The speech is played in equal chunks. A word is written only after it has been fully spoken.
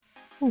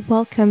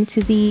Welcome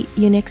to the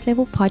Your Next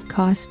Level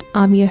podcast.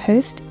 I'm your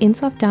host,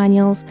 Insaf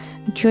Daniels.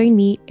 Join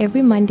me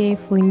every Monday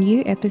for a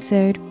new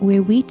episode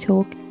where we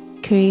talk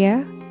career,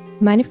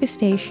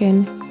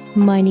 manifestation,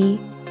 money,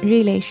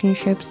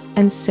 relationships,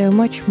 and so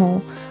much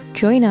more.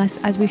 Join us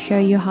as we show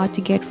you how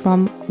to get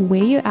from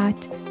where you're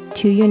at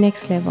to your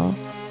next level.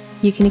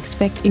 You can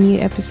expect a new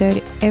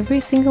episode every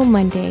single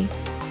Monday.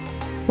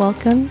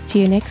 Welcome to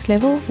Your Next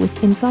Level with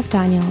Insaf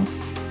Daniels.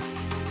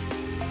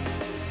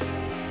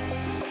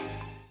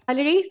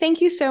 Valerie,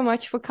 thank you so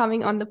much for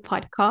coming on the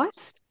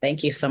podcast.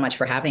 Thank you so much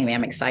for having me.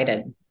 I'm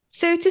excited.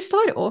 So to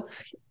start off,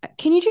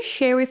 can you just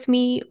share with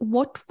me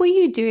what were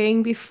you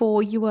doing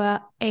before you were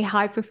a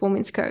high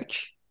performance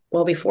coach?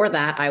 Well, before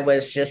that, I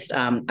was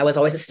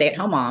always a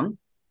stay-at-home mom.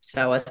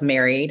 So I was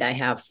married. I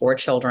have 4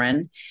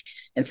 children.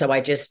 And so I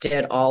just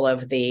did all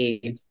of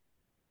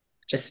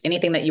just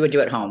anything that you would do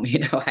at home.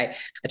 I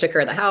took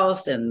care of the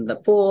house and the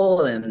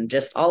pool and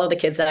just all of the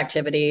kids'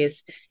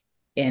 activities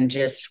and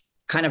just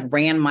kind of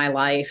ran my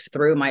life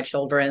through my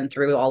children,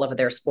 through all of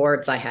their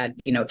sports. I had,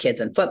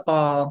 kids in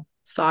football,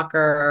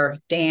 soccer,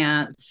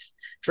 dance,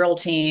 drill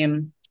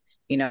team,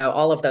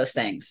 all of those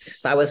things.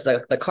 So I was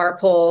the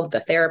carpool,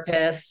 the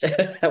therapist.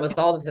 I was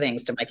all the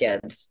things to my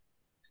kids.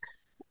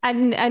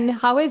 And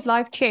how has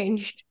life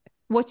changed?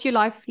 What's your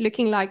life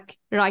looking like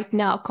right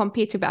now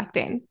compared to back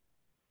then?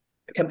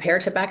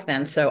 Compared to back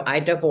then, so I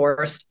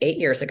divorced 8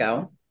 years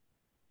ago,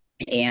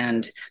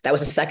 and that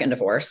was a second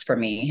divorce for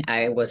me.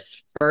 I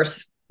was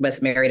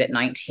married at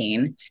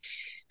 19.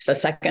 So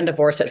second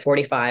divorce at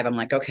 45, I'm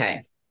like,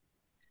 okay,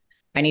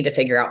 I need to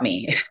figure out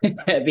me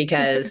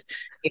because,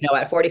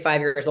 at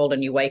 45 years old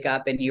and you wake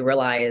up and you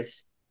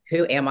realize,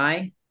 who am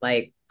I?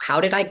 Like,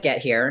 how did I get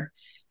here?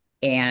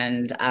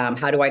 And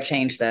how do I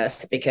change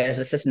this? Because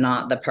this is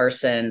not the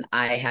person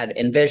I had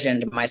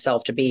envisioned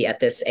myself to be at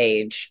this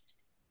age.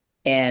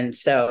 And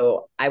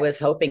so I was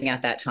hoping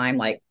at that time,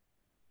 like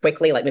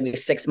quickly, like maybe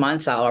 6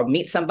 months, I'll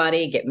meet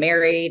somebody, get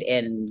married,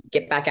 and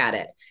get back at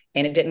it.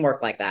 And it didn't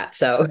work like that.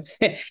 So,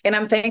 and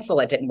I'm thankful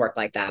it didn't work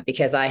like that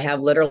because I have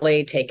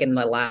literally taken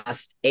the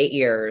last 8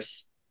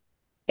 years,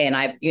 and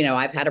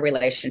I've had a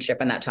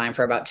relationship in that time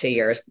for about 2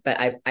 years, but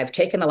I've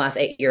taken the last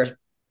 8 years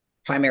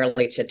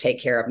primarily to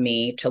take care of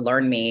me, to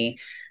learn me,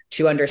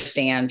 to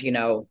understand,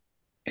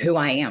 who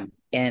I am.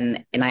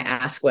 And I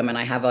ask women,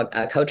 I have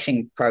a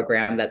coaching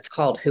program that's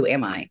called Who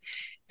Am I?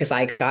 Because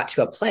I got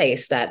to a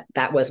place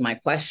that was my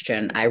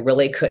question. I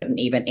really couldn't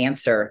even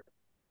answer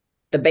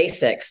the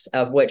basics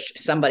of which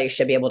somebody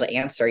should be able to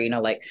answer,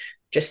 like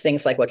just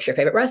things like, what's your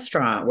favorite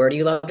restaurant? Where do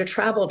you love to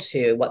travel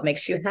to? What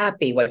makes you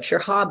happy? What's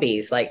your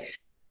hobbies? Like,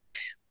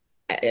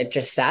 I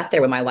just sat there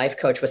when my life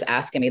coach was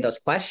asking me those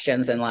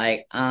questions and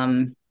like,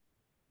 I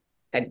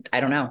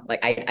don't know.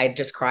 Like I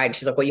just cried.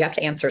 She's like, well, you have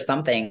to answer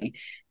something.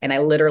 And I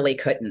literally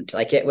couldn't.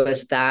 Like it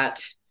was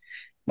that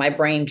my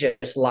brain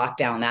just locked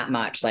down that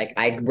much. Like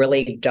I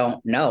really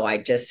don't know. I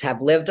just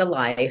have lived a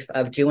life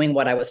of doing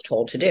what I was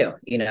told to do.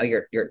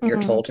 You're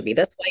Mhm. told to be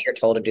this way. You're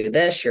told to do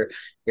this.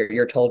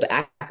 You're told to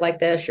act like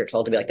this. You're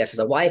told to be like this as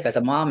a wife, as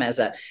a mom,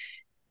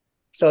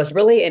 so it's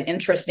really an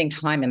interesting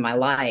time in my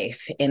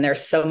life. And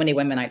there's so many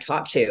women I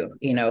talk to,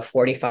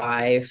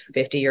 45,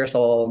 50 years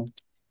old,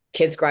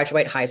 kids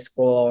graduate high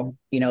school,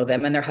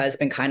 them and their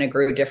husband kind of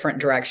grew different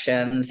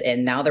directions,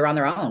 and now they're on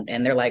their own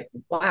and they're like,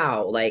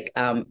 wow, like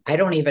I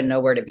don't even know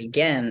where to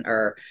begin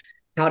or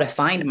how to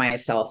find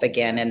myself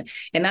again.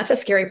 And that's a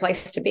scary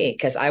place to be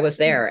because I was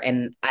there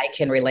and I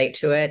can relate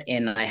to it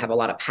and I have a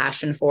lot of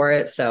passion for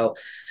it. So,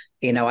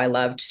 I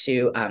love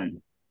to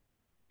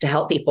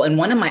help people. And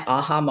one of my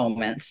aha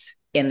moments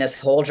in this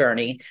whole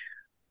journey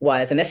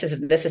was, and this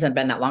hasn't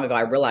been that long ago,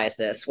 I realized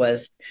this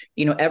was,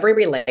 every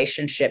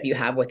relationship you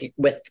have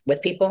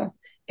with people,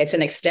 it's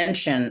an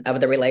extension of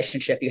the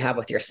relationship you have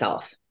with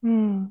yourself.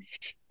 Mm.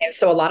 And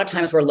so a lot of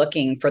times we're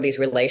looking for these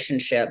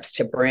relationships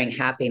to bring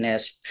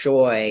happiness,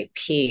 joy,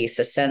 peace,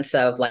 a sense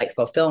of like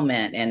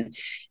fulfillment.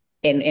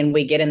 And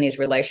we get in these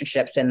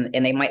relationships and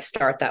they might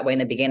start that way in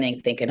the beginning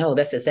thinking, oh,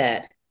 this is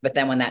it. But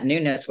then when that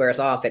newness wears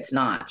off, it's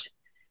not.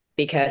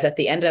 Because at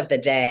the end of the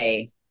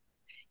day,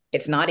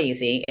 it's not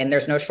easy and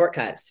there's no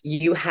shortcuts.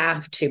 You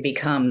have to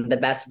become the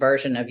best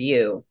version of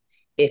you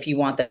if you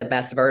want the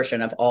best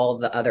version of all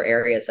the other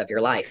areas of your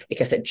life,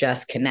 because it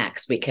just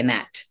connects. We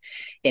connect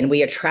and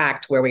we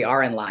attract where we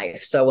are in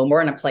life. So when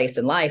we're in a place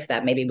in life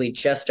that maybe we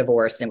just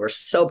divorced and we're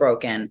so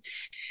broken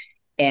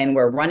and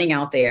we're running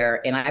out there,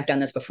 and I've done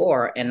this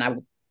before, and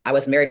I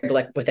was married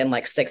like within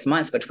like 6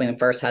 months between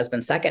first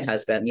husband, second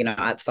husband,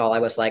 that's all I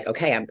was like,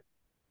 okay,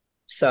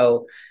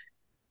 so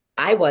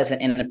I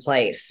wasn't in a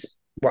place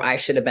where I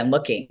should have been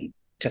looking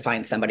to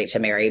find somebody to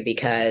marry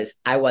because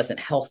I wasn't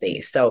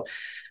healthy. So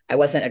I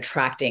wasn't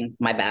attracting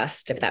my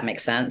best, if that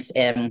makes sense.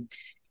 And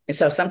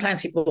so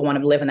sometimes people want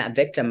to live in that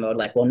victim mode,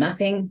 like, well,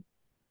 nothing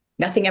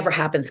ever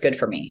happens good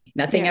for me.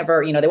 Nothing Yeah.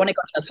 ever, they want to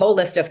go to this whole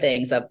list of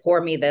things of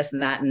poor me, this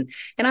and that. And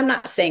I'm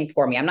not saying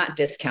poor me, I'm not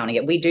discounting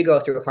it. We do go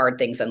through hard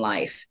things in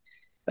life.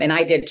 And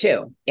I did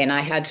too. And I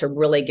had to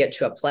really get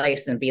to a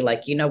place and be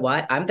like, you know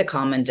what? I'm the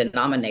common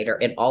denominator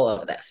in all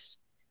of this.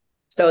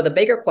 So the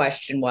bigger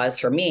question was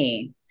for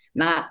me,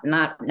 not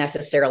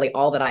necessarily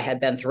all that I had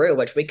been through,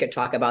 which we could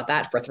talk about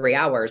that for 3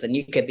 hours, and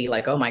you could be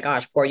like, oh my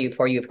gosh, poor you,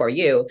 poor you, poor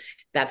you.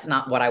 That's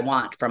not what I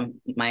want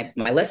from my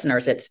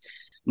listeners. It's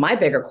my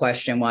bigger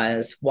question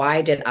was,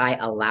 why did I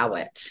allow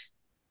it?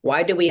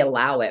 Why do we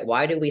allow it?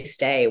 Why do we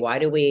stay? Why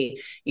do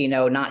we,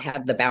 not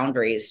have the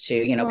boundaries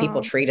to, people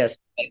Wow. treat us,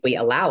 we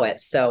allow it.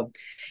 So,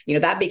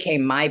 that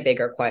became my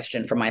bigger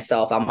question for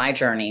myself on my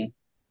journey,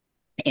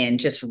 and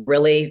just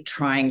really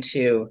trying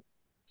to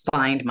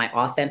find my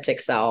authentic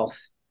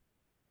self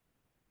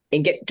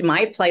and get to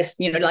my place,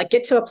 like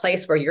get to a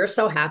place where you're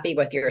so happy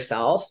with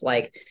yourself,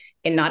 like,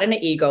 and not in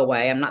an ego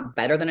way. I'm not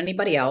better than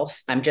anybody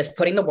else. I'm just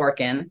putting the work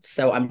in.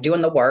 So I'm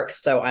doing the work.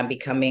 So I'm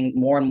becoming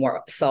more and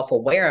more self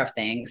aware of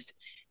things.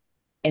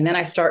 And then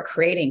I start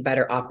creating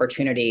better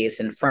opportunities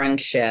and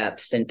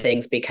friendships and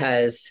things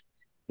because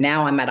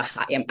now I'm at a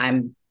high,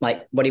 I'm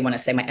like, what do you want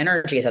to say? My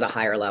energy is at a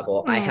higher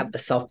level. I have Mm. the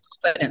self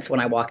confidence when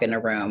I walk in a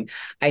room.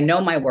 I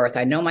know my worth.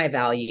 I know my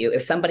value.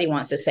 If somebody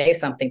wants to say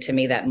something to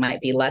me that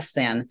might be less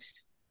than,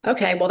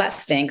 okay, well, that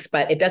stinks,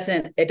 but it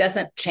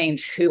doesn't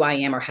change who I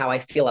am or how I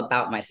feel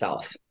about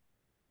myself.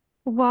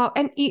 Wow.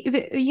 And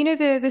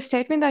the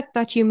statement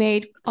that you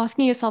made,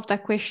 asking yourself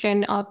that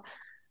question of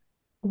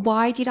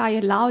why did I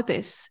allow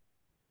this?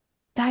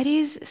 That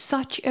is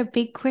such a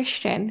big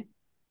question. It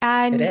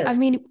And I is.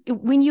 mean,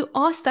 when you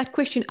ask that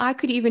question, I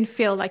could even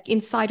feel like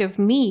inside of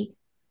me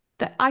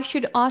that I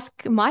should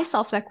ask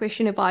myself that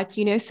question about,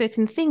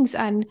 certain things.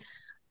 And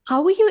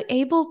how were you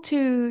able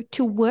to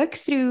work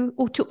through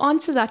or to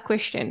answer that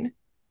question?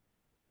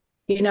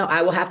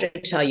 I will have to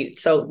tell you.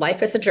 So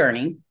life is a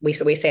journey. We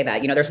say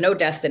that, there's no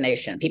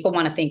destination. People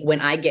want to think when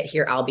I get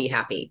here, I'll be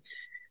happy.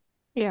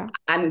 Yeah.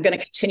 I'm going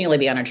to continually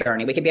be on a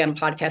journey. We could be on a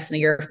podcast in a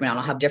year from now, and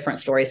I'll have different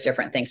stories,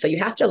 different things. So you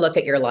have to look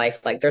at your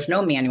life like there's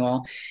no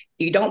manual.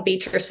 You don't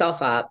beat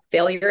yourself up.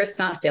 Failure is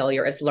not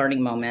failure, it's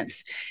learning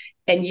moments.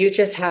 And you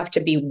just have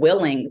to be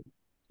willing.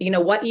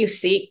 What you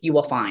seek, you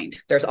will find.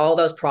 There's all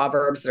those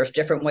proverbs, there's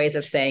different ways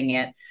of saying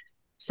it.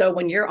 So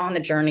when you're on the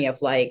journey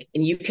of like,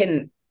 and you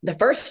can, the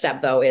first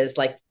step though is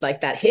like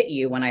that hit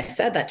you when I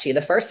said that to you.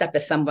 The first step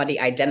is somebody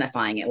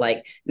identifying it,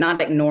 like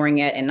not ignoring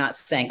it and not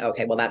saying,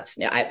 okay, well that's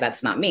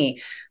not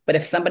me. But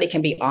if somebody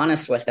can be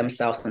honest with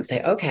themselves and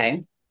say,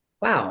 okay,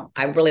 wow,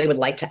 I really would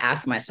like to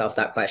ask myself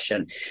that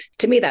question.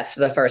 To me, that's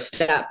the first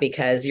step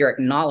because you're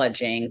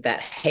acknowledging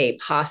that, hey,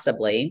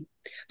 possibly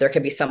there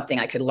could be something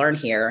I could learn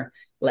here.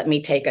 Let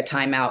me take a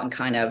time out and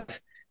kind of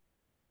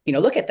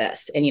look at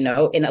this. And,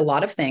 in a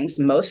lot of things,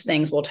 most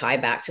things will tie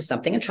back to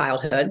something in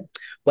childhood,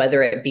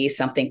 whether it be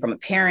something from a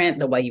parent,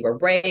 the way you were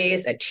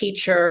raised, a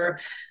teacher,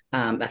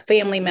 a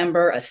family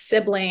member, a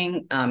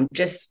sibling.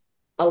 Just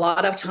a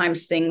lot of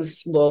times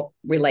things will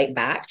relate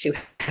back to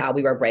how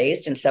we were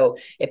raised. And so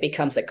it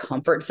becomes a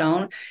comfort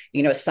zone.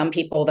 Some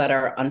people that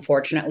are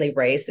unfortunately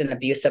raised in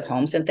abusive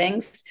homes and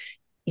things,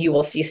 you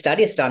will see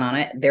studies done on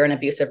it. They're in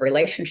abusive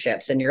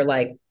relationships. And you're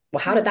like,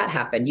 well, how did Mm. that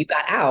happen? You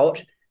got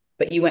out,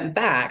 but you went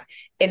back,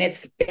 and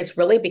it's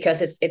really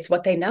because it's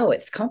what they know.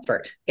 It's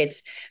comfort.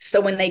 It's so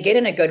when they get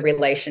in a good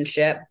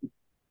relationship,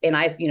 and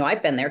I've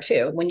been there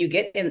too. When you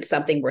get in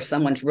something where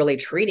someone's really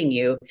treating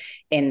you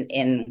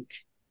and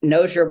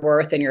knows your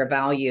worth and your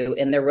value,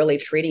 and they're really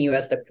treating you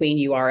as the queen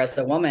you are as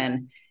a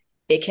woman,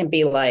 it can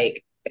be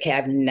like, okay,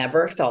 I've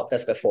never felt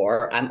this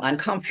before. I'm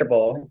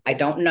uncomfortable. I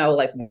don't know,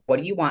 like, what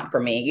do you want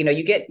from me?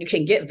 You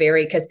can get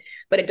very,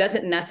 but it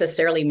doesn't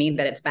necessarily mean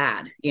that it's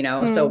bad. So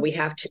Mm. we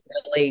have to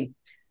really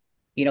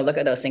look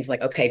at those things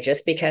like, okay,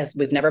 just because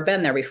we've never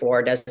been there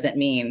before doesn't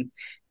mean,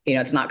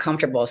 it's not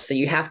comfortable. So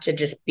you have to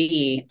just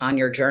be on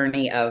your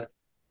journey of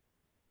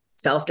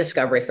self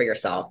discovery for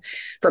yourself.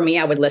 For me,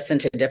 I would listen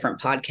to different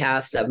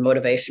podcasts of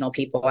motivational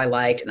people I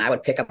liked, and I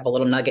would pick up a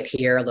little nugget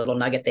here, a little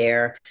nugget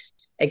there.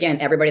 Again,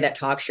 everybody that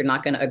talks, you're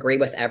not going to agree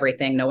with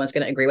everything. No one's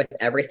going to agree with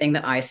everything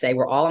that I say.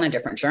 We're all on a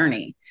different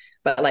journey.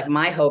 But like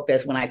my hope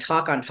is when I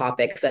talk on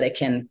topics that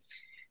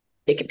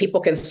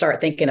people can start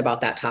thinking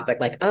about that topic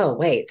like, oh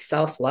wait,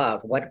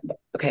 self-love, what,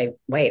 okay,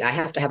 wait, I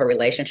have to have a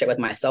relationship with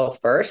myself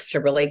first to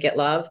really get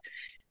love.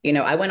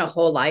 I went a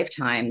whole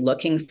lifetime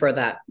looking for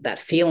that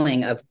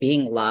feeling of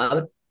being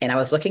loved, and I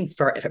was looking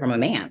for it from a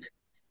man.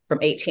 From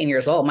 18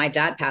 years old, my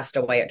dad passed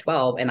away at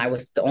 12, and I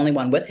was the only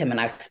one with him, and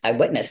I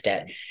witnessed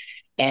it,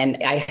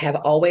 and I have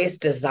always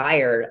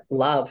desired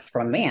love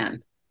from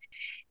man.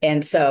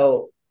 And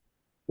so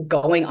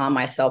going on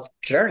my self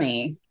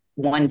journey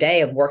one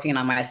day of working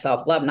on my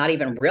self love, not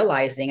even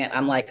realizing it,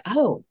 I'm like,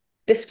 oh,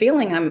 this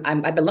feeling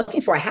I've been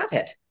looking for, I have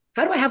it.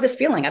 How do I have this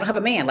feeling? I don't have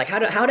a man. Like,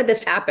 how did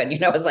this happen?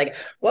 It's like,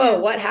 whoa, Yeah.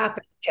 what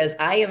happened? Because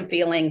I am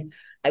feeling.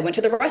 I went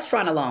to the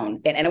restaurant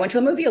alone, and I went to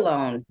a movie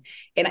alone,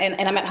 and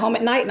I'm at home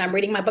at night, and I'm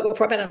reading my book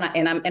before bed,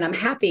 and I'm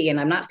happy, and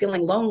I'm not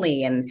feeling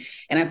lonely, and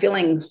I'm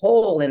feeling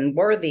whole and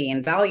worthy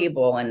and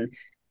valuable, and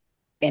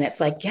it's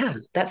like, yeah,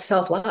 that's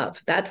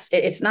self-love.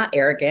 It's not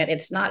arrogant,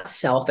 it's not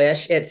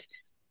selfish, it's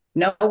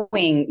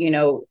knowing,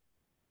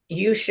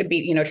 you should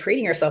be,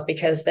 treating yourself,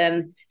 because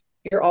then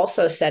you're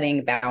also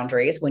setting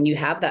boundaries when you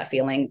have that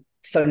feeling.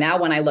 So now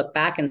when I look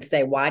back and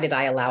say, why did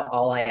I allow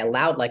all I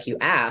allowed, like you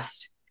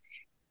asked,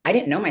 I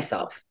didn't know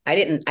myself. I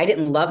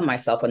didn't love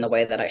myself in the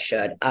way that I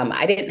should.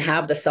 I didn't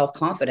have the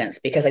self-confidence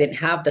because I didn't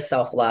have the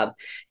self-love.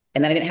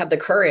 And then I didn't have the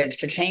courage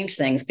to change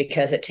things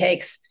because it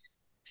takes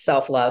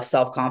self-love,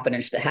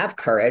 self-confidence to have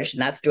courage.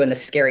 And that's doing the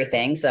scary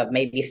things of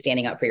maybe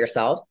standing up for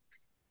yourself.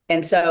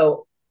 And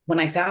so when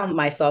I found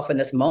myself in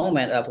this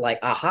moment of like,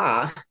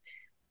 aha,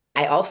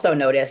 I also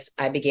noticed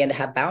I began to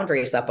have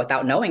boundaries up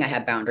without knowing I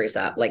had boundaries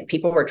up. Like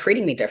people were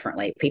treating me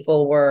differently.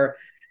 People were,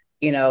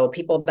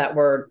 people that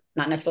were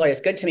not necessarily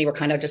as good to me were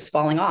kind of just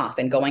falling off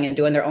and going and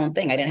doing their own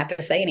thing. I didn't have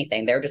to say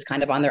anything. They were just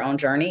kind of on their own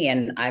journey.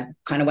 And I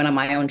kind of went on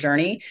my own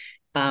journey.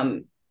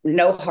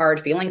 No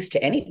hard feelings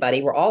to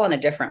anybody. We're all on a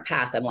different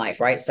path in life,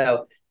 right?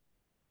 So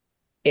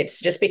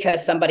it's just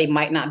because somebody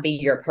might not be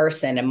your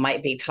person and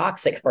might be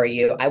toxic for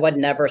you. I would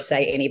never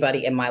say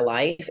anybody in my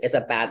life is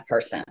a bad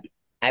person.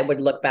 I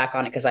would look back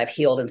on it because I've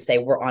healed and say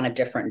we're on a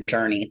different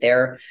journey.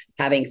 They're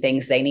having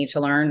things they need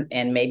to learn,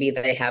 and maybe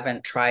they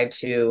haven't tried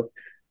to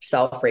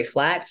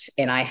self-reflect,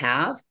 and I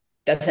have.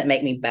 Doesn't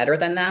make me better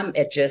than them.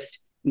 It just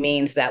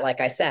means that,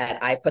 like I said,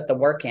 I put the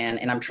work in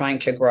and I'm trying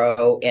to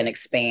grow and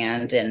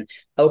expand and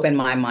open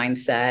my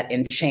mindset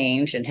and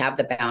change and have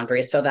the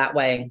boundaries. So that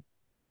way,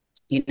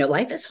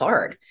 life is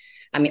hard.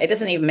 I mean,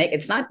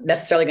 it's not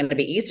necessarily going to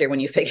be easier when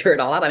you figure it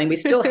all out. I mean, we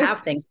still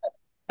have things,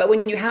 but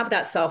when you have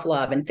that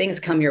self-love and things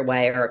come your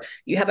way, or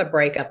you have a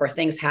breakup or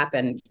things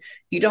happen,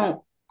 you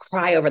don't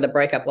cry over the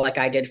breakup like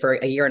I did for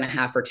a year and a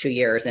half or 2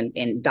 years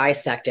and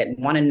dissect it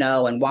and want to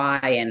know and why.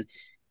 And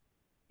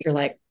you're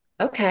like,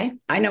 okay,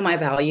 I know my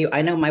value.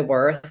 I know my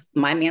worth.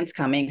 My man's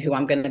coming who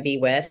I'm going to be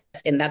with.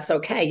 And that's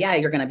okay. Yeah,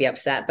 you're going to be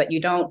upset, but you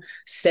don't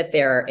sit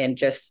there and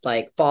just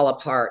like fall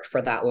apart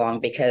for that long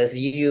because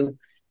you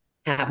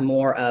have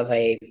more of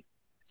a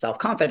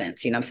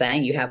self-confidence. You know what I'm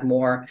saying? You have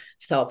more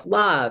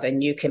self-love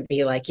and you can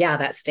be like, yeah,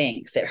 that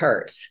stinks. It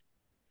hurts,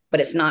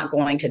 but it's not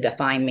going to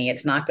define me.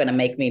 It's not going to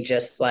make me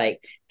just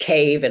like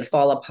cave and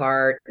fall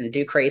apart and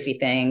do crazy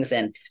things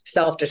and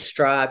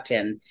self-destruct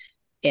and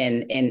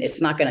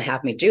it's not going to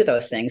have me do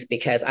those things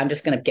because I'm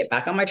just going to get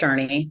back on my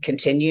journey,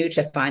 continue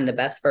to find the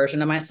best version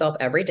of myself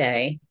every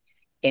day.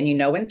 And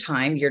in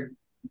time, you're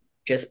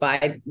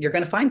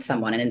going to find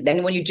someone. And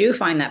then when you do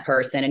find that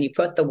person and you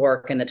put the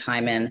work and the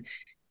time in,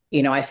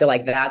 I feel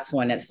like that's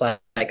when it's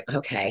like,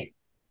 okay,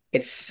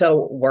 it's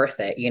so worth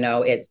it.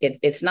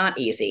 It's not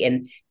easy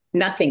and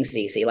nothing's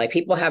easy. Like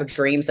people have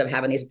dreams of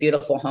having these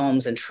beautiful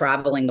homes and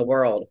traveling the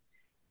world.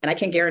 And I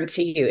can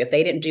guarantee you, if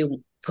they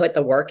didn't put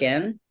the work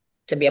in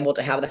to be able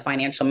to have the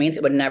financial means,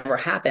 it would never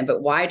happen.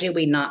 But why do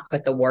we not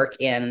put the work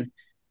in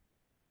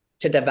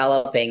to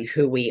developing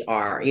who we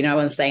are? You know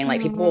what I'm saying?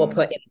 Like people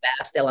will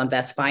they'll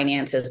invest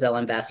finances, they'll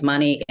invest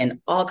money in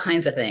all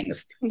kinds of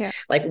things. Yeah.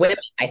 Like women,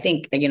 I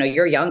think,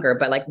 you're younger,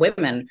 but like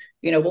women,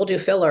 we'll do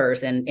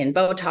fillers and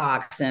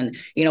Botox and,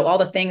 all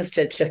the things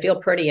to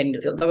feel pretty,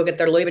 and they'll get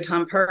their Louis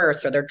Vuitton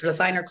purse or their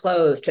designer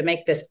clothes to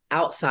make this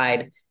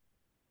outside,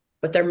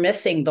 but they're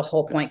missing the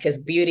whole point because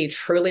beauty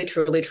truly,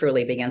 truly,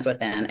 truly begins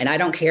within. And I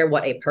don't care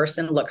what a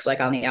person looks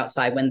like on the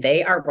outside. When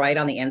they are right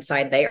on the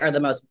inside, they are the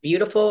most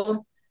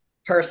beautiful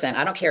person.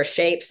 I don't care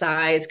shape,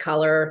 size,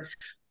 color.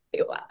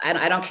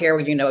 I don't care,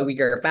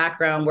 your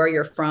background, where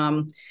you're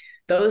from.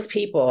 Those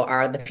people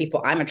are the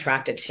people I'm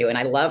attracted to. And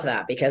I love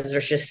that because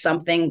there's just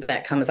something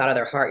that comes out of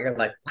their heart. You're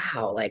like,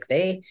 wow, like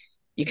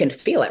you can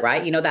feel it,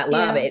 right? That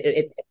love,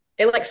 Yeah.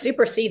 it like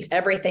supersedes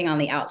everything on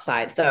the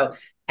outside. So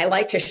I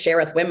like to share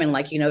with women,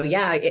 like,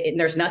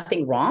 there's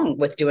nothing wrong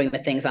with doing the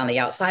things on the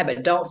outside,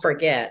 but don't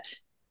forget,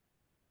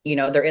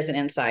 there is an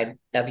inside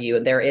of you.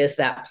 There is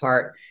that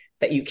part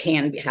that you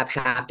can have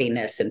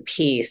happiness and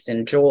peace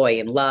and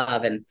joy and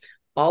love and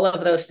all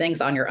of those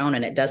things on your own.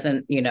 And it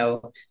doesn't,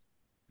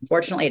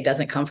 unfortunately, it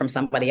doesn't come from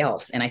somebody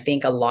else. And I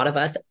think a lot of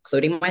us,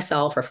 including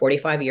myself for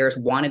 45 years,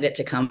 wanted it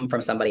to come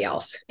from somebody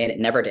else, and it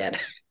never did.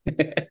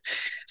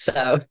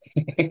 So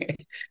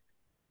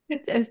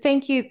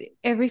Thank you.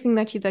 Everything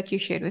that you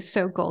shared was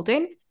so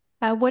golden.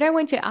 What I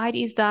want to add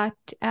is that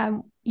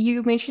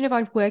you mentioned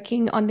about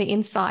working on the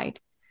inside,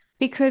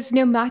 because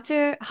no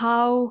matter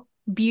how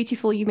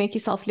beautiful you make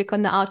yourself look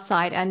on the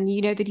outside and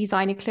the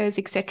designer clothes,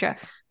 etc.,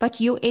 but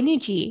if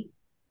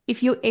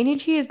your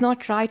energy is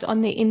not right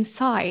on the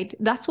inside,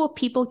 that's what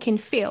people can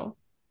feel.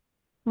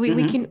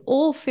 We can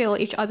all feel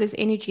each other's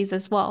energies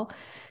as well.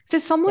 So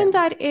someone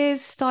that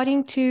is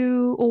starting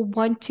to or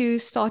want to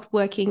start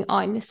working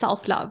on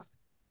self-love,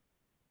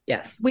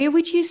 yes. where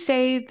would you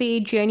say the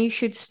journey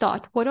should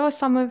start? What are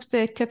some of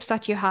the tips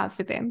that you have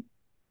for them?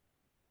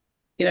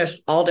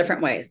 There's all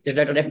different ways. There's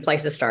a different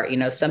place to start.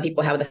 Some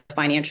people have the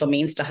financial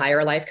means to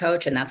hire a life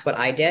coach, and that's what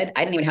I did.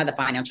 I didn't even have the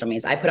financial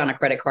means. I put on a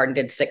credit card and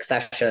did 6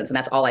 sessions, and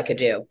that's all I could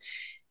do.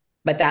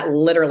 But that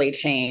literally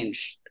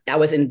changed. I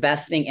was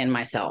investing in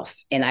myself.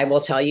 And I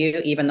will tell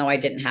you, even though I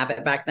didn't have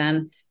it back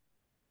then,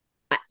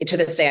 to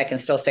this day, I can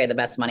still say the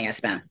best money I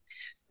spent.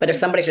 But if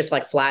somebody's just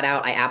like flat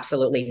out, I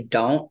absolutely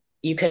don't,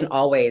 you can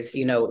always,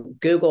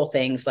 Google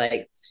things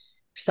like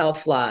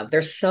self-love.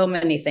 There's so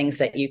many things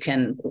that you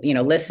can,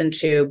 listen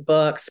to,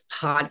 books,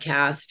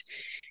 podcast,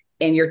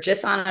 and you're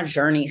just on a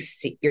journey.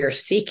 You're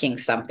seeking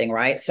something,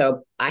 right?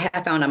 So I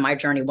have found on my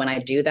journey, when I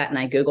do that and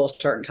I Google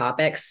certain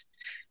topics,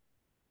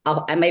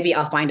 I'll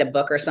find a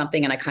book or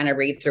something and I kind of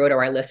read through it,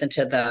 or I listen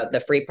to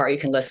the free part you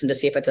can listen to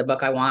see if it's a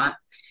book I want.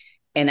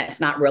 And it's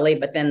not really,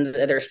 but then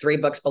there's 3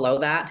 books below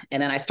that.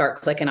 And then I start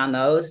clicking on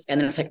those.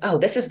 And then it's like, oh,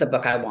 this is the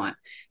book I want.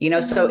 So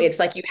Mm. it's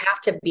like you have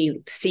to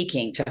be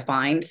seeking to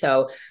find.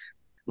 So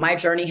my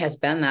journey has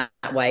been that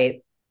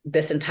way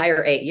this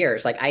entire 8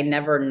 years. Like I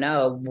never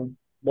know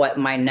what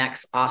my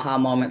next aha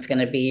moment's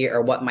going to be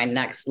or what my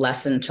next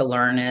lesson to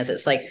learn is.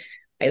 It's like,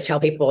 I just tell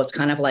people, it's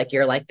kind of like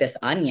you're like this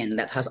onion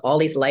that has all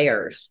these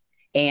layers.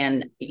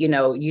 And, you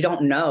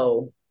don't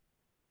know.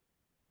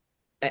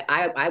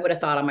 I would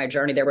have thought on my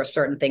journey there were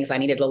certain things I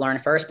needed to learn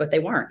first, but they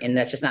weren't. And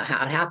that's just not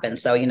how it happened.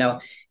 So,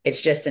 it's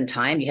just in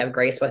time. You have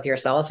grace with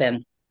yourself.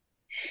 And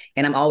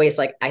I'm always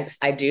like,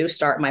 I do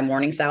start my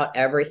mornings out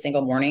every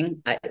single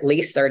morning, at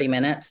least 30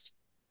 minutes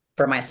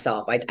for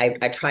myself.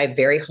 I try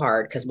very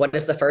hard, because what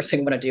is the first thing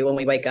we want to do when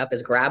we wake up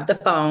is grab the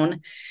phone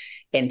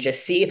and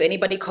just see if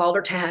anybody called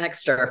or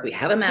text, or if we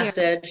have a Yeah.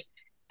 message.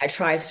 I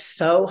try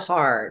so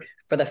hard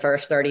for the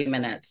first 30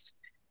 minutes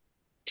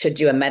to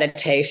do a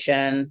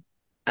meditation,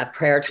 a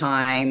prayer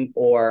time,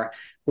 or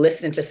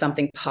listen to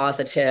something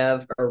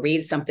positive or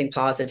read something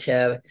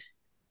positive,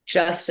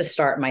 just to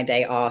start my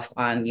day off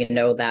on,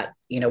 that,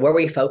 where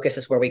we focus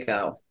is where we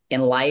go.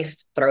 And life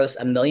throws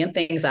a million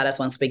things at us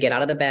once we get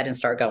out of the bed and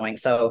start going.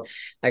 So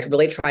I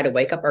really try to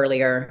wake up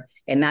earlier.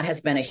 And that has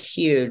been a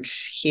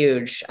huge,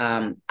 huge,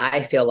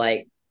 I feel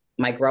like,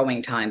 my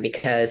growing time,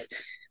 because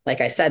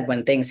like I said,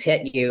 when things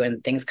hit you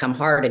and things come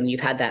hard and you've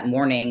had that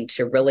morning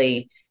to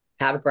really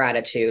have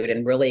gratitude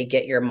and really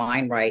get your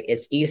mind right,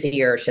 it's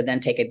easier to then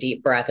take a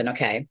deep breath and,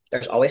 okay,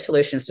 there's always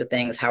solutions to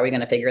things. How are we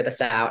going to figure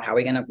this out? How are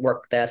we going to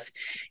work this?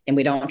 And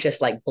we don't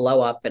just like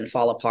blow up and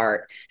fall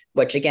apart,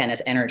 which again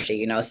is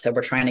energy, so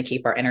we're trying to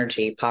keep our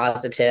energy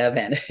positive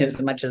and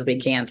as much as we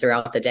can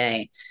throughout the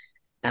day.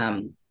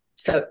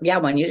 So yeah,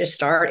 when you just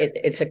start,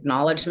 it's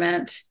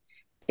acknowledgement.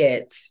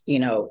 It's,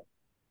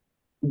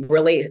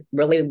 really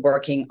really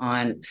working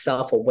on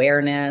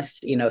self-awareness.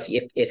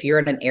 If you're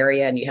in an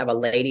area and you have a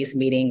ladies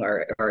meeting,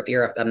 or if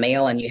you're a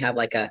male and you have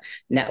like a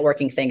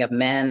networking thing of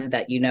men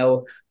that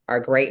are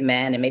great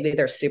men, and maybe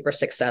they're super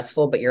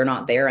successful but you're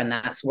not there and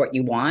that's what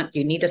you want,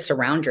 you need to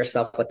surround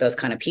yourself with those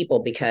kind of people,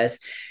 because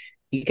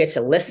you get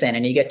to listen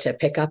and you get to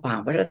pick up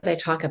on, what do they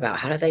talk about?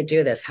 How do they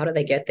do this? How do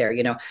they get there?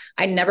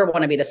 I never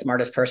want to be the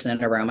smartest person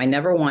in a room. I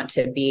never want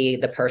to be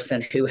the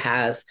person who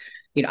has,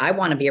 I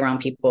want to be around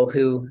people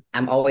who,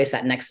 I'm always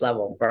that next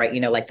level, right?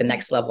 Like the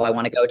next level I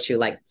want to go to,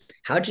 like,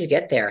 how did you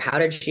get there? How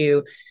did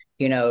you,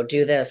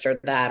 do this or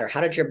that? Or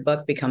how did your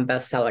book become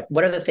bestseller? Like,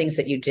 what are the things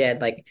that you did?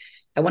 Like,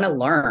 I want to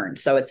learn.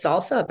 So it's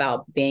also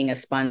about being a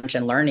sponge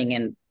and learning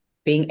and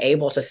being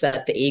able to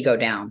set the ego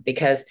down,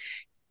 because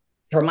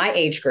for my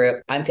age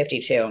group, I'm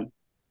 52.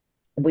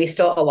 We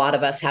still, a lot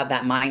of us have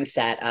that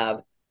mindset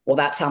of, well,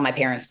 that's how my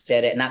parents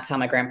did it. And that's how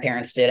my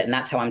grandparents did it. And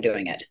that's how I'm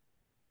doing it.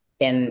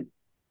 And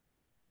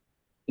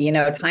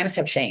times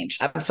have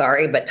changed. I'm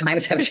sorry, but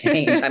times have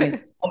changed.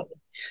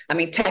 I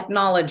mean,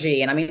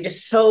 technology, and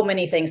just so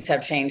many things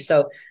have changed.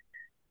 So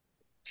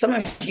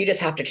sometimes you just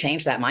have to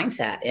change that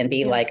mindset and be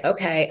Yeah. like,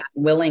 okay,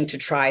 I'm willing to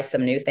try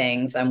some new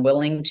things. I'm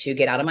willing to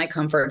get out of my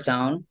comfort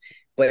zone,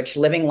 which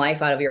living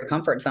life out of your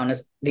comfort zone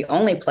is the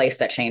only place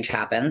that change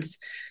happens.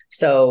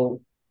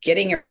 So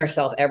getting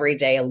yourself every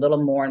day a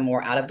little more and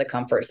more out of the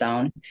comfort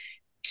zone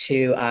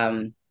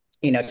to,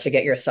 to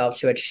get yourself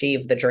to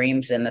achieve the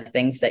dreams and the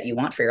things that you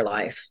want for your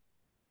life.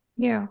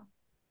 Yeah.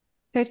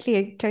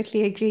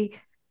 Totally agree.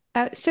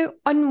 So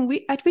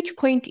at which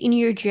point in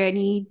your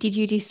journey did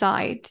you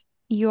decide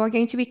you are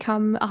going to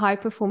become a high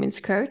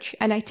performance coach?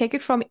 And I take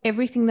it from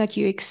everything that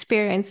you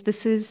experienced,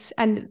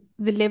 and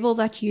the level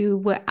that you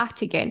were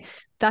at again,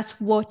 that's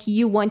what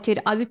you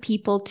wanted other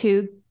people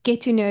to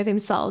get to know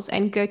themselves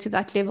and go to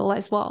that level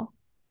as well.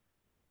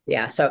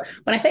 Yeah. So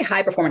when I say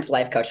high performance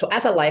life coach, so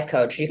as a life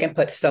coach, you can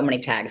put so many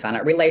tags on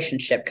it: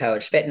 relationship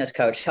coach, fitness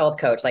coach, health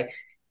coach, like,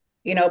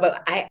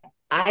 but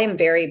I am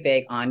very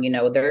big on,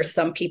 there's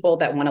some people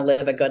that want to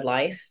live a good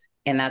life,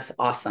 and that's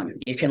awesome.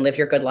 You can live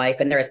your good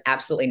life, and there is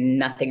absolutely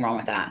nothing wrong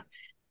with that.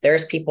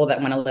 There's people that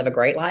want to live a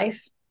great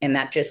life, and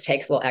that just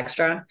takes a little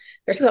extra.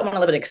 There's people that want to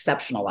live an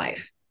exceptional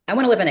life. I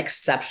want to live an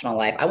exceptional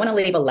life. I want to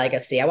leave a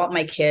legacy. I want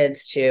my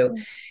kids to,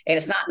 and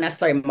it's not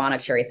necessarily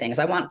monetary things.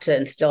 I want to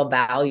instill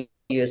values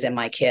in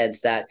my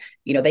kids that,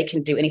 they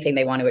can do anything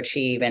they want to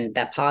achieve, and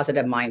that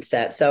positive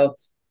mindset. So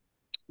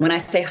when I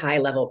say high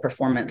level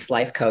performance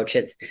life coach,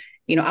 it's,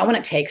 I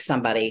want to take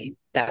somebody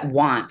that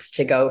wants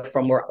to go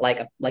from where,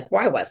 like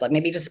where I was, like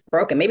maybe just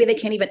broken. Maybe they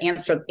can't even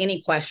answer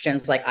any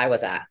questions like I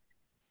was at.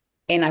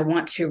 And I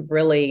want to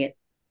really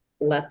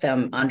let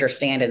them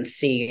understand and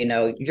see,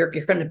 you're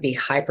going to be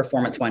high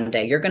performance one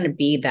day. You're going to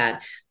be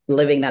that,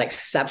 living that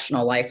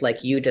exceptional life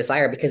like you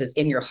desire, because it's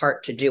in your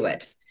heart to do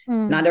it.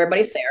 Mm. Not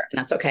everybody's there, and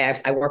that's okay.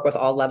 I work with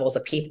all levels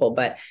of people,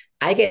 but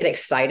I get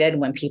excited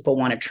when people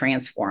want to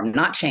transform,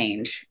 not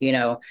change.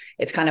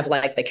 It's kind of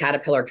like the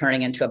caterpillar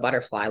turning into a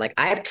butterfly. Like,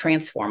 I've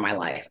transformed my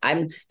life.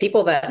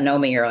 People that know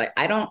me are like,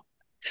 I don't,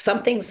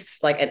 something's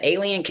like an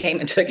alien came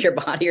and took your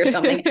body or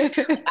something. I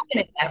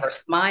didn't ever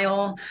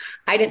smile.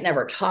 I didn't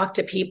ever talk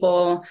to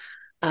people.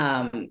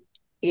 Um,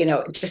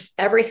 just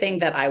everything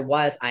that I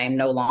am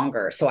no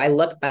longer. So I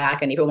look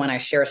back, and even when I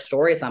share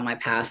stories on my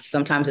past,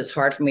 sometimes it's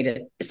hard for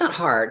me it's not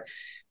hard,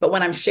 but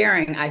when I'm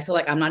sharing, I feel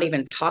like I'm not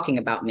even talking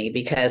about me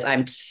because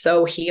I'm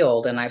so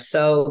healed and I've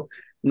so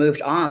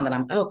moved on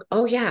that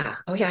oh yeah,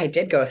 I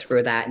did go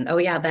through that. And oh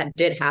yeah, that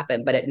did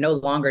happen, but it no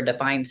longer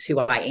defines who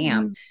I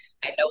am. Mm.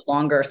 I no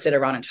longer sit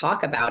around and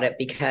talk about it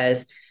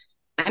because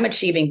I'm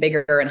achieving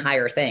bigger and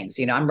higher things.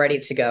 I'm ready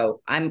to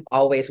go. I'm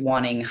always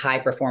wanting high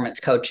performance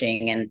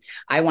coaching, and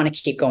I want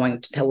to keep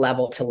going to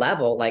level to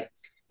level. Like,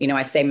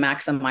 I say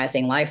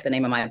maximizing life. The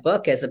name of my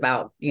book is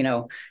about,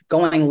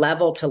 going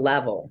level to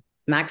level.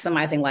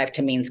 Maximizing life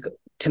to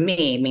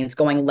me means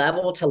going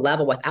level to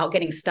level without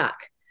getting stuck.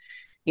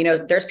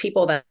 There's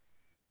people that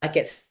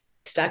get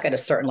stuck at a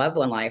certain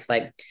level in life.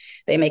 Like,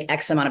 they make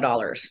X amount of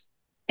dollars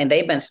and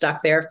they've been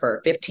stuck there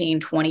for 15,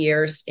 20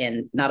 years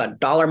and not a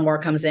dollar more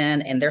comes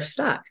in and they're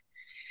stuck.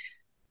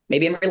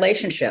 Maybe in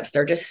relationships,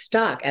 they're just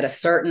stuck at a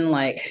certain,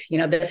 like,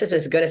 this is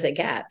as good as it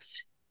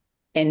gets.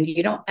 And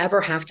you don't ever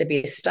have to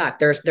be stuck.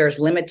 There's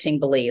limiting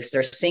beliefs.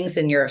 There's things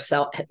in your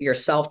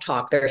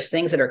self-talk. There's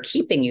things that are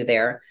keeping you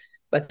there.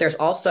 But there's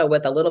also,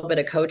 with a little bit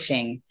of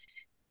coaching,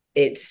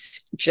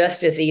 it's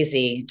just as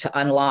easy to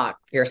unlock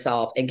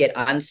yourself and get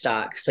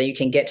unstuck so you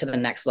can get to the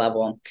next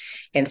level.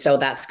 And so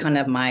that's kind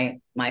of my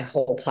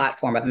whole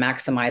platform of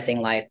maximizing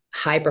life,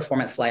 high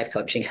performance life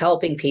coaching,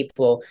 helping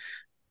people,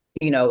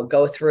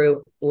 go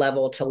through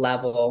level to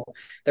level.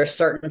 There's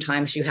certain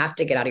times you have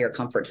to get out of your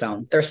comfort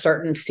zone. There's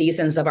certain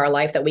seasons of our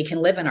life that we can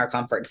live in our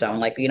comfort zone.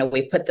 Like,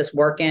 we put this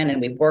work in and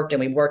we've worked and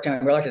we've worked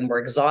and we're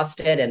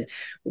exhausted, and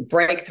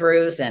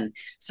breakthroughs and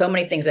so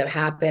many things have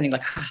happened. And you're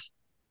like,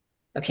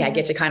 okay, I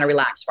get to kind of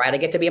relax, right? I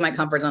get to be in my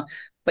comfort zone,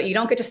 but you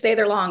don't get to stay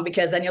there long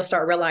because then you'll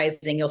start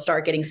realizing, you'll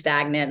start getting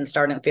stagnant and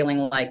starting feeling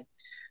like,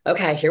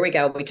 okay, here we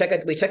go. We took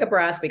a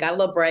breath. We got a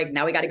little break.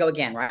 Now we got to go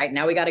again, right?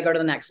 Now we got to go to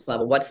the next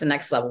level. What's the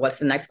next level? What's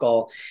the next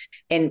goal?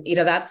 And,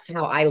 that's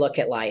how I look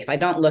at life. I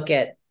don't look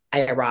at,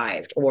 I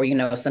arrived, or,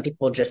 some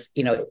people just,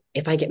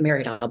 if I get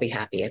married, I'll be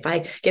happy. If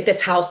I get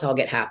this house, I'll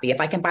get happy. If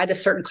I can buy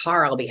this certain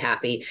car, I'll be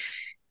happy.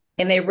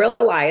 And they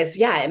realized,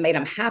 yeah, it made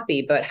them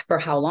happy, but for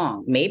how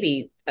long?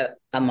 Maybe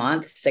a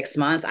month, 6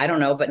 months, I don't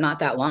know, but not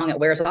that long. It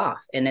wears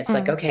off. And it's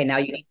like, okay, now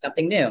you need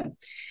something new.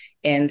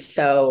 And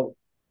so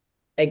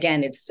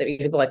again, it's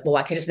people like, well,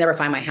 I can just never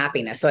find my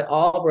happiness. So it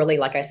all really,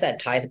 like I said,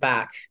 ties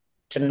back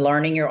to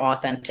learning your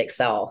authentic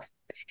self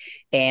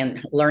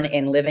and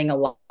living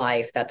a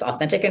life that's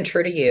authentic and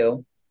true to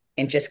you,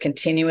 and just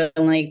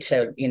continually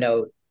to,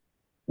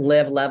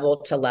 live level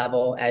to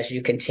level as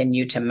you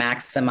continue to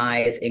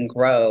maximize and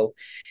grow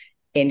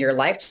in your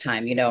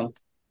lifetime.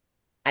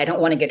 I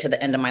don't want to get to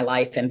the end of my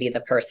life and be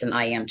the person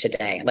I am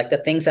today. Like, the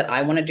things that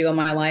I want to do in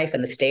my life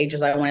and the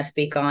stages I want to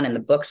speak on and the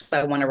books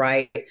I want to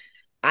write,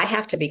 I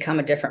have to become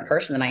a different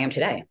person than I am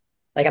today.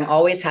 Like, I'm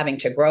always having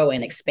to grow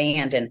and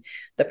expand. And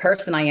the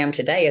person I am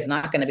today is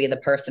not going to be the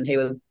person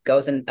who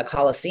goes in a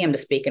coliseum to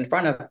speak in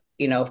front of,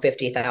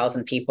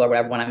 50,000 people or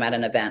whatever when I'm at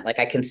an event. Like,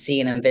 I can see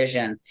and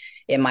envision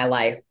in my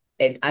life,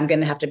 I'm going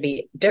to have to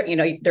be,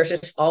 there's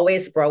just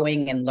always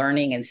growing and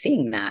learning and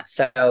seeing that.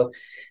 So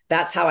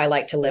that's how I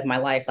like to live my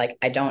life. Like,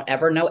 I don't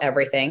ever know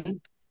everything,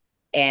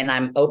 and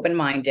I'm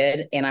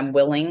open-minded, and I'm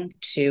willing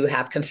to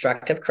have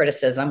constructive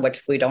criticism,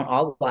 which we don't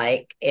all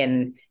like.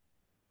 And,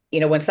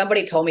 when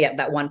somebody told me at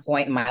that one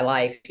point in my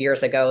life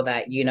years ago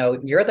that,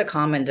 you're the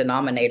common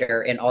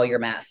denominator in all your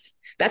mess,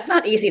 that's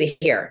not easy to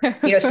hear.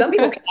 Some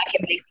people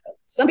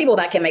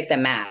that can make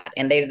them mad,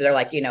 and they're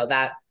like,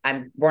 that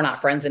we're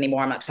not friends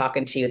anymore. I'm not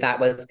talking to you. But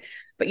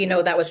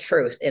that was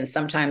truth. And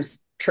sometimes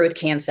truth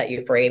can set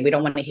you free. We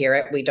don't want to hear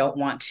it. We don't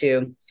want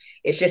to.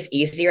 It's just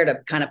easier to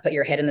kind of put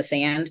your head in the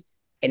sand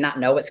and not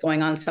know what's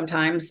going on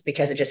sometimes,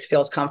 because it just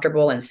feels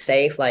comfortable and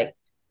safe. Like,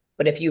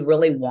 but if you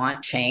really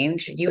want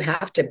change, you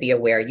have to be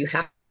aware. You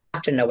have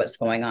to know what's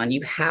going on.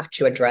 You have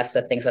to address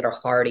the things that are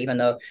hard, even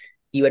though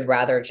you would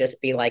rather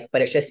just be like,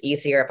 but it's just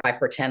easier if I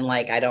pretend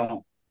like I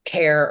don't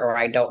care or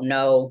I don't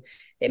know.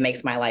 It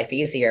makes my life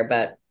easier,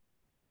 but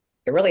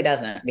it really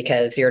doesn't,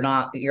 because you're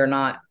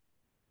not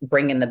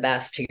bringing the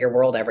best to your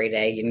world every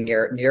day, and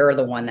you're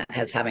the one that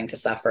has having to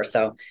suffer.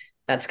 So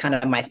that's kind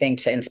of my thing,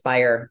 to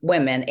inspire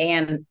women,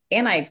 and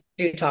I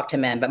do talk to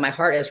men, but my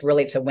heart is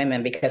really to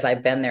women because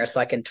I've been there, so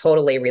I can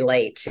totally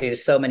relate to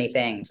so many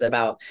things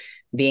about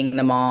being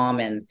the mom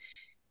and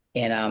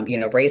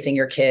raising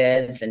your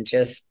kids and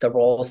just the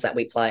roles that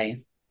we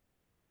play.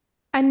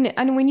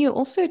 And when you're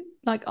also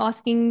like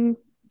asking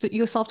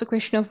yourself the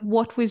question of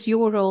what was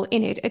your role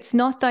in it, it's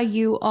not that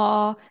you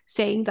are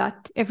saying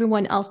that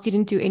everyone else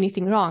didn't do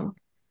anything wrong.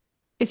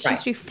 It's Right.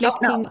 just Oh,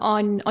 reflecting no.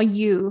 on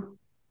you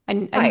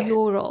and Right.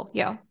 your role.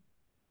 Yeah.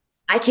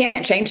 I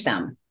can't change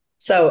them.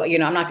 So,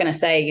 I'm not going to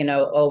say,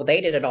 oh,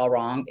 they did it all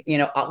wrong.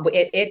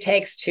 It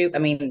takes two. I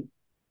mean,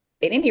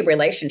 in any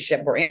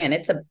relationship we're in,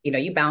 it's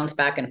you bounce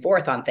back and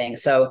forth on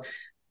things. So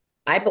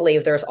I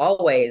believe there's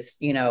always,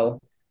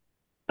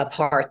 a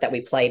part that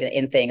we played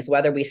in things,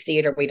 whether we see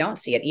it or we don't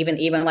see it.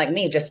 Even like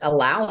me, just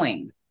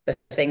allowing the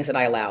things that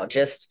I allow,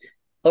 just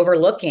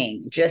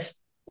overlooking, just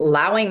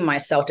allowing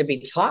myself to be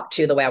talked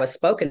to the way I was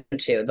spoken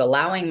to, the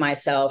allowing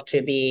myself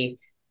to be,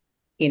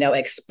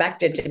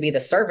 expected to be the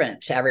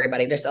servant to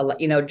everybody. Just,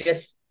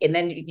 just, and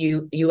then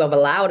you have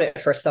allowed it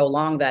for so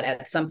long that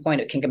at some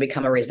point it can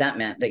become a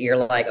resentment that you're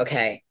like,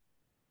 okay,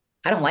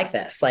 I don't like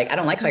this. Like, I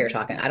don't like how you're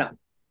talking. I don't.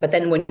 But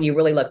then when you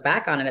really look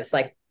back on it, it's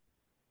like,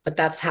 but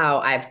that's how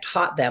I've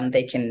taught them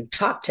they can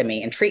talk to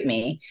me and treat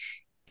me.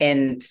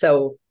 And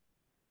so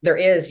there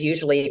is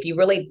usually, if you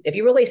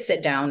really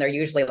sit down, there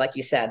usually, like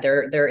you said,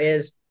 there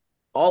is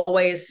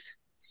always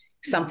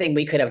something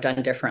we could have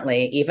done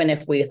differently. Even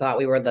if we thought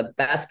we were the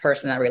best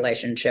person in that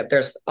relationship,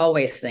 there's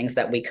always things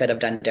that we could have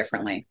done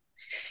differently.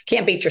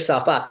 Can't beat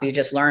yourself up. You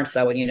just learn.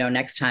 So when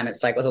next time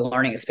it's like it was a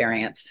learning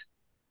experience.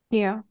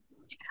 Yeah.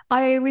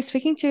 I was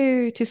speaking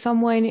to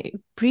someone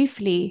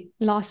briefly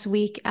last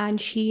week, and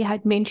she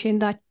had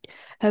mentioned that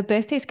her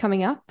birthday is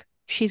coming up.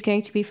 She's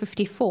going to be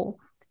 54.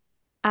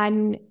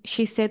 And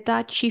she said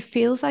that she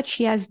feels that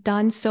she has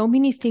done so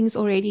many things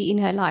already in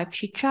her life.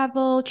 She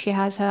traveled, she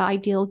has her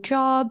ideal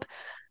job.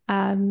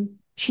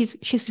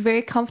 She's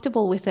very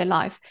comfortable with her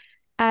life.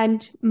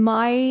 And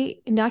my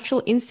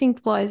natural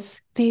instinct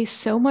was there's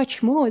so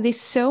much more. There's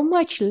so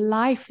much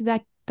life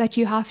that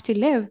you have to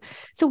live.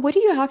 So what do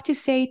you have to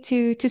say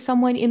to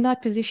someone in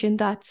that position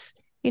that's,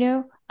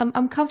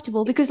 I'm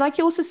comfortable? Because like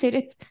you also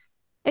said,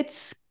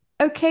 it's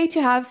okay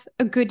to have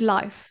a good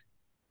life.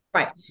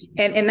 Right.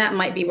 And that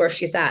might be where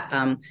she's at.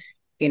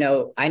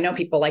 I know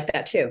people like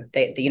that too.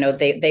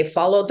 They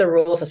followed the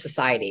rules of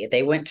society.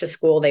 They went to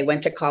school, they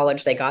went to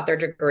college, they got their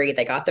degree,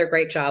 they got their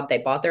great job, they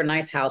bought their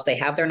nice house, they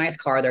have their nice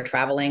car, they're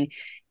traveling.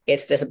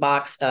 It's this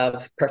box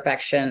of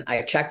perfection.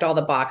 I checked all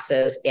the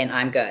boxes and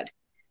I'm good.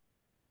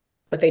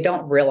 But they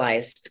don't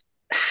realize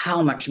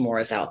how much more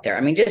is out there.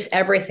 I mean, just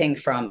everything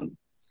from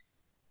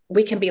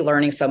we can be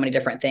learning so many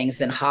different things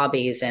and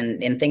hobbies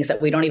and things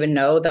that we don't even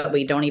know that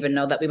we don't even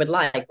know that we would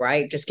like,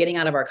 right? Just getting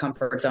out of our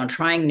comfort zone,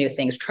 trying new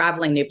things,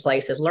 traveling new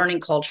places,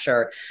 learning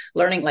culture,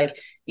 learning like,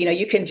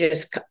 you can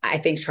just, I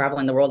think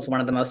traveling the world is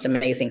one of the most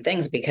amazing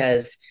things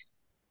because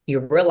you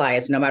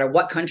realize no matter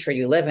what country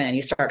you live in and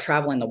you start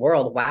traveling the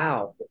world,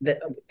 wow,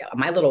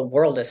 my little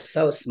world is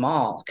so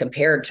small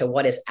compared to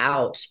what is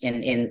out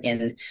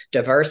in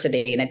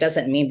diversity. And it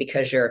doesn't mean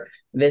because you're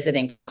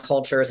visiting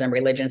cultures and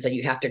religions that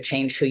you have to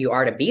change who you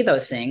are to be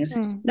those things.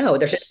 No,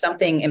 there's just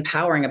something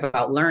empowering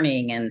about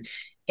learning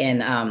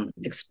and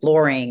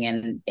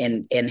exploring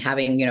and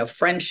having,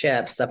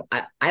 friendships of,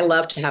 I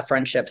love to have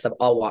friendships of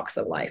all walks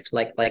of life,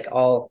 like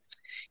all,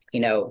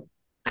 you know,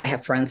 I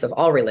have friends of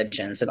all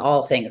religions and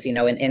all things,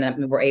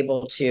 and we're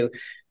able to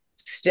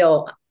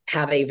still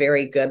have a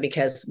very good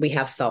because we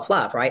have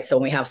self-love, right? So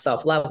when we have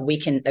self-love, we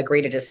can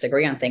agree to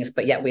disagree on things,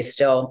 but yet we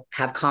still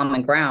have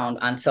common ground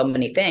on so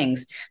many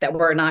things that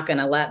we're not going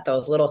to let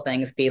those little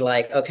things be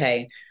like,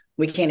 okay,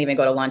 we can't even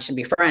go to lunch and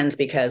be friends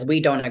because we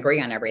don't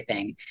agree on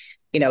everything.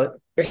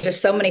 There's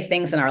just so many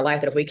things in our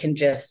life that if we can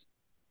just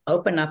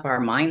open up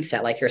our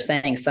mindset, like you're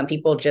saying, some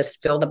people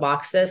just fill the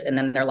boxes and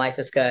then their life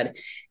is good.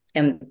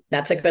 And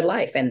that's a good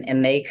life.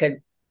 And they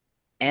could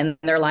end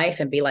their life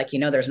and be like,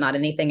 there's not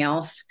anything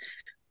else.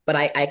 But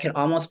I can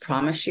almost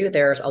promise you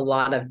there's a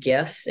lot of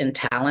gifts and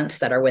talents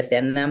that are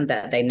within them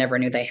that they never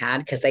knew they had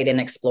because they didn't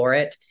explore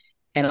it.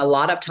 And a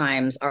lot of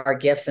times our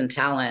gifts and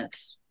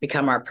talents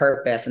become our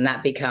purpose. And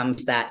that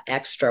becomes that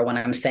extra when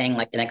I'm saying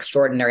like an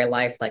extraordinary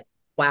life, like,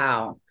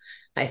 wow,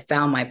 I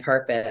found my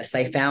purpose.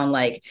 I found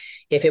like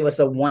if it was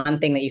the one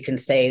thing that you can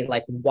say,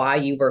 like why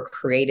you were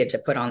created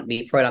to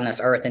be put on this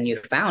earth and you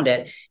found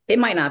it, it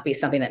might not be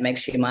something that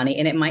makes you money.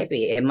 And it might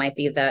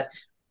be that,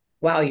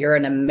 wow, you're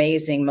an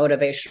amazing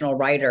motivational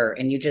writer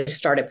and you just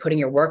started putting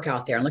your work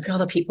out there and look at all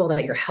the people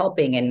that you're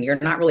helping and you're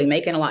not really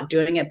making a lot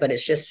doing it, but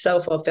it's just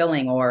so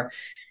fulfilling. Or,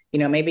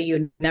 maybe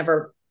you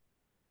never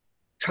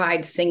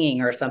tried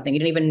singing or something. You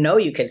didn't even know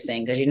you could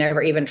sing because you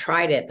never even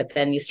tried it. But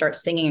then you start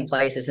singing in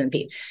places and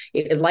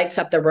it lights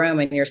up the room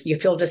and you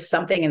feel just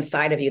something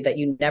inside of you that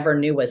you never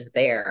knew was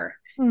there.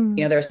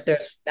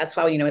 There's that's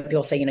why, when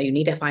people say, you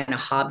need to find a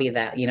hobby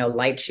that,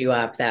 lights you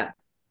up, that,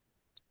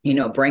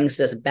 brings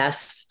this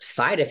best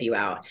side of you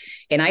out.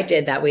 And I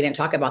did that. We didn't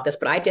talk about this,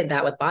 but I did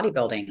that with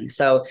bodybuilding.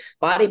 So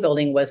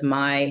bodybuilding was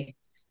my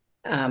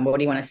what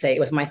do you want to say? It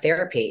was my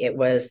therapy. It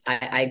was,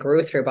 I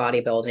grew through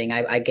bodybuilding.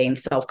 I gained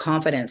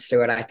self-confidence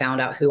through it. I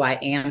found out who I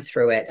am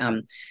through it.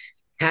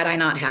 Had I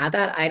not had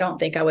that, I don't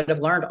think I would have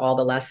learned all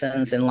the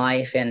lessons in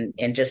life and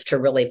just to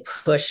really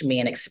push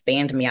me and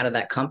expand me out of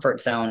that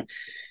comfort zone.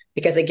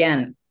 Because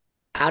again,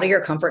 out of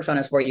your comfort zone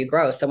is where you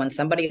grow. So when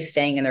somebody's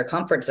staying in their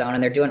comfort zone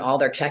and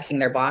they're checking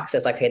their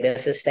boxes, like, hey,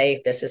 this is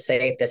safe, this is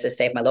safe, this is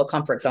safe, my low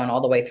comfort zone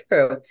all the way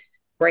through,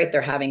 great,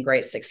 they're having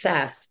great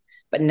success.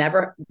 but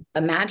never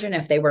imagine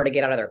if they were to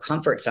get out of their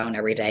comfort zone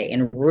every day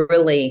and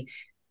really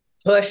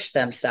push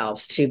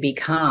themselves to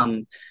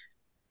become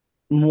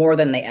more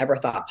than they ever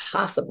thought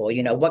possible.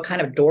 You know, what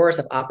kind of doors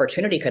of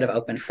opportunity could have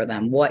opened for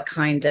them? What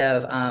kind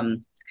of,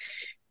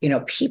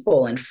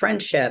 people and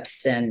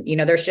friendships. And,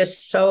 there's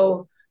just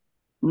so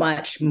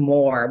much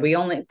more.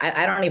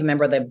 I don't even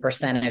remember the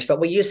percentage, but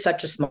we use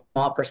such a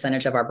small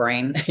percentage of our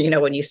brain.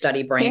 When you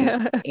study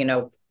brain,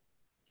 Yeah.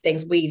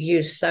 things, we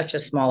use such a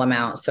small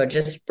amount. So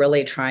just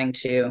really trying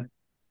to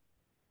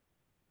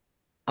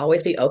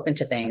always be open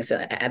to things.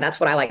 And that's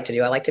what I like to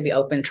do. I like to be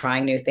open,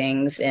 trying new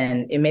things.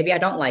 And maybe I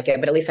don't like it,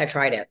 but at least I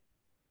tried it.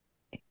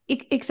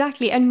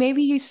 Exactly. And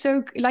maybe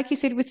like you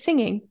said, with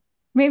singing,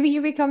 maybe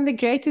you become the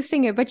greatest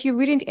singer, but you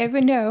wouldn't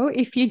ever know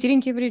if you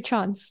didn't give it a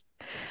chance.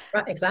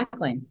 Right,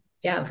 exactly.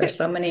 Yeah, So, there's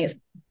so many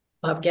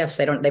of gifts.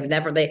 They go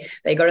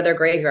to their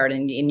graveyard,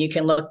 and you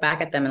can look back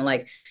at them and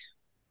like,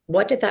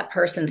 what did that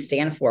person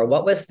stand for?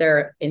 What was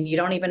their, and you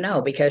don't even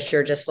know because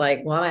you're just like,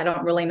 well, I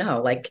don't really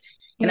know. Like,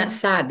 and that's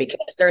yeah, sad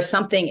because there's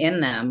something in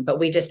them, but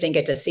we just didn't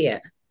get to see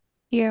it.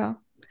 yeah.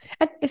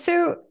 And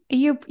so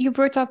you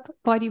brought up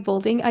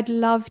bodybuilding. I'd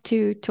love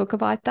to talk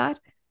about that.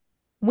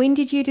 When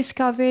did you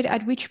discover it?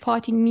 At which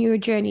part in your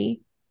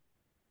journey?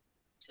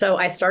 So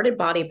I started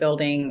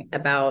bodybuilding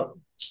about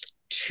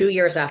 2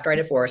 years after I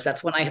divorced.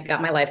 That's when I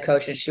got my life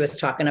coach, and she was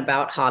talking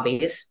about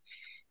hobbies.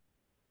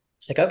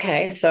 It's like,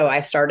 okay. So I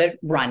started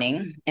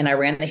running, and I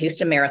ran the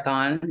Houston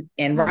Marathon,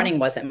 and Wow. running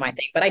wasn't my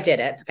thing, but I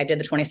did it. I did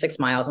the 26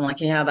 miles. I'm like,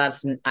 yeah,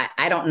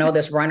 I don't know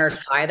this runner's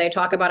high they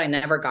talk about. I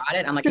never got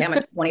it. I'm like, hey, I'm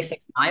at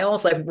 26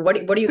 miles. Like, what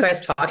are you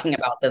guys talking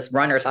about? This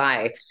runner's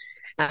high.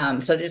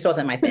 So it just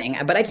wasn't my thing,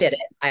 but I did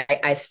it.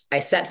 I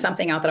set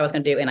something out that I was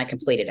going to do, and I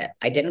completed it.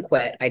 I didn't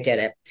quit. I did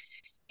it.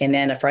 And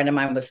then a friend of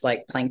mine was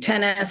like playing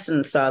tennis.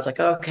 And so I was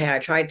like, okay, I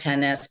tried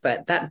tennis,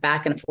 but that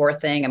back and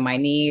forth thing and my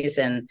knees,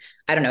 and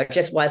I don't know, it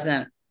just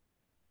wasn't,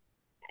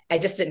 I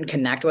just didn't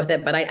connect with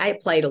it. But I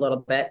played a little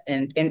bit,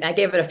 and I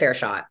gave it a fair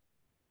shot.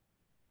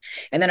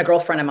 And then a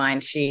girlfriend of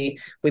mine,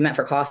 we met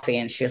for coffee,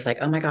 and she was like,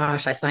 oh my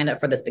gosh, I signed up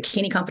for this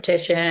bikini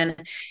competition.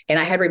 And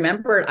I had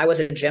remembered I was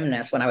a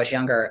gymnast when I was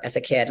younger as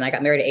a kid, and I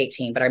got married at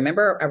 18. But I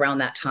remember around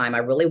that time, I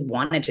really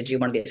wanted to do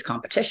one of these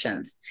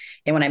competitions.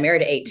 And when I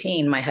married at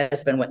 18, my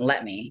husband wouldn't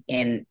let me.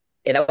 And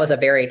that was a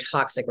very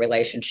toxic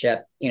relationship.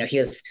 He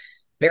was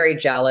very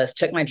jealous,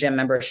 took my gym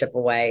membership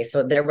away.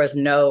 So I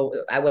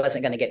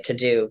wasn't going to get to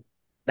do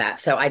that.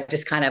 So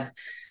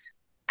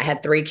I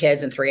had 3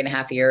 kids in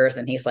 3.5 years,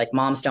 and he's like,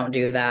 moms don't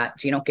do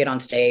that. You don't get on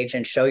stage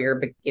and show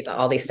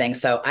all these things.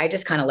 So I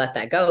just kind of let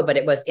that go, but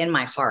it was in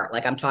my heart.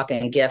 Like, I'm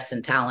talking gifts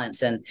and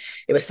talents. And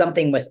it was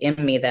something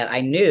within me that I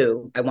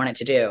knew I wanted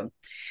to do.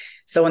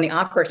 So when the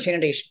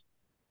opportunity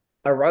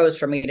arose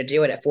for me to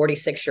do it at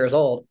 46 years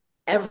old,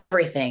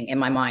 everything in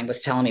my mind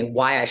was telling me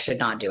why I should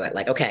not do it.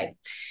 Like, okay,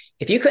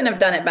 if you couldn't have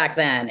done it back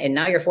then, and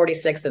now you're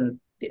 46, and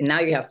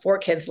now you have 4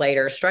 kids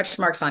later, stretch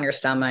marks on your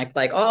stomach,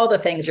 like all the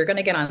things, you're going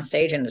to get on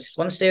stage in a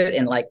swimsuit,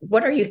 and like,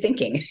 what are you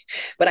thinking?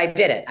 But I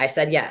did it. I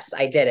said, yes,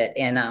 I did it.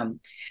 And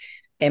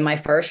in my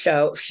first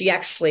show,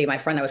 my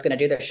friend that was going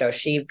to do the show,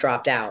 she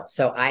dropped out.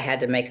 So I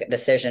had to make a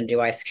decision. Do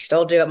I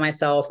still do it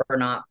myself or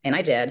not? And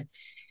I did.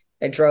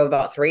 I drove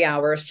about 3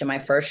 hours to my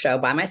first show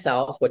by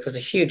myself, which was a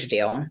huge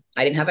deal.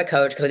 I didn't have a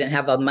coach because I didn't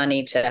have the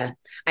money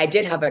I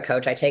did have a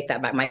coach. I take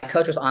that back. My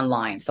coach was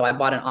online. So I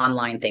bought an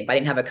online thing, but I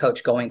didn't have a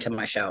coach going to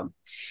my show.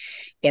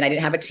 And I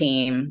didn't have a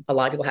team. A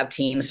lot of people have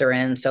teams they're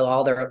in. So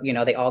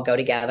they all go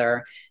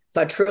together. So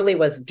I truly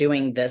was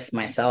doing this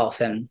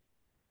myself. And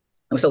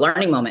it was a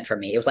learning moment for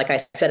me. It was, like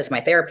I said, it's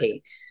my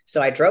therapy.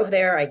 So I drove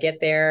there, I get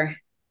there,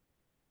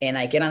 and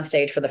I get on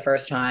stage for the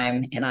first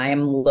time, and I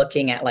am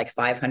looking at like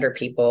 500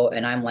 people,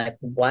 and I'm like,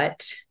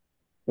 what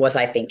was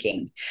I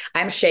thinking?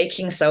 I'm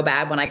shaking so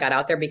bad when I got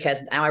out there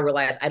because now I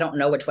realize I don't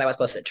know which way I was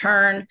supposed to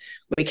turn.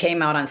 We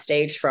came out on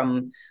stage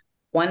from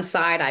one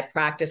side. I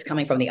practiced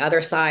coming from the other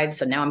side.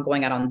 So now I'm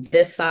going out on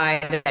this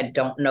side. I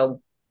don't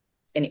know.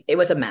 And it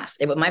was a mess.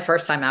 It was my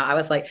first time out. I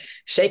was like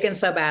shaking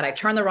so bad. I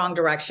turned the wrong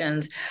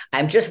directions.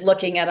 I'm just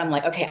looking at them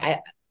like, okay,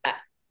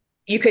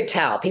 you could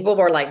tell people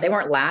were like, they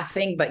weren't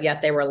laughing, but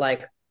yet they were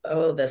like,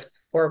 oh, this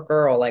poor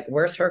girl, like,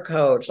 where's her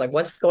coach? Like,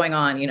 what's going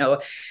on?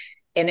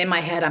 And in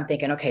my head, I'm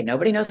thinking, okay,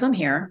 nobody knows I'm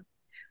here.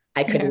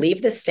 I could Yeah.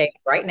 leave this stage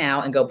right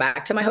now and go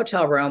back to my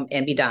hotel room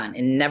and be done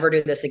and never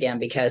do this again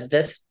because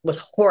this was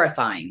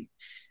horrifying.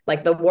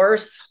 Like the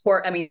worst.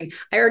 I mean,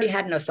 I already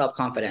had no self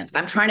confidence.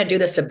 I'm trying to do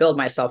this to build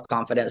my self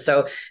confidence.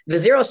 So the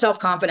zero self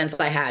confidence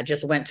I had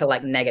just went to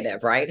like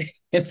negative, right?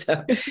 And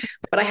so,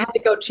 but I had to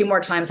go 2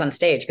 more times on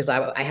stage because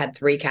I had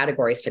 3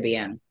 categories to be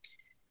in.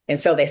 And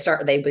so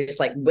they would just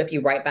like whip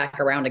you right back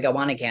around to go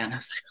on again. I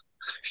was like, oh,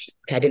 gosh.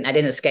 Okay, I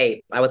didn't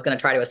escape. I was going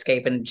to try to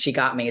escape, and she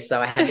got me.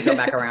 So I had to go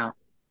back around.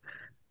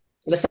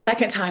 The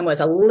second time was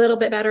a little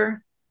bit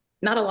better,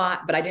 not a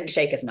lot, but I didn't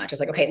shake as much. I was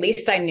like, okay, at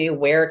least I knew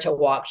where to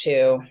walk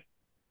to.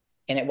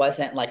 And it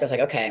wasn't like, I was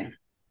like, okay. And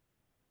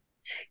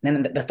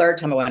then the third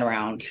time I went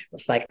around, it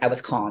was like, I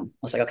was calm. I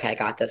was like, okay, I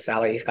got this,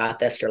 Valerie, you've got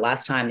this. Your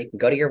last time, you can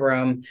go to your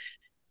room.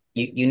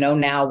 you know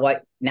now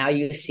what, now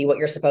you see what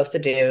you're supposed to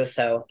do.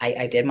 So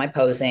I did my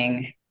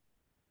posing,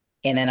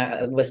 and then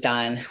I was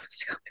done. I was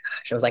like, oh my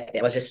gosh, I was like,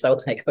 it was just so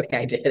like, okay,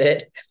 I did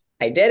it.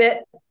 I did it.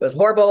 It was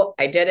horrible.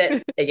 I did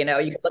it. You know,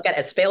 you could look at it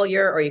as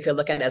failure, or you could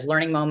look at it as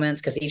learning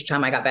moments, because each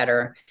time I got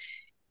better.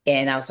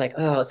 And I was like,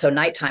 oh, so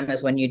nighttime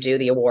is when you do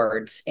the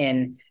awards.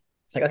 And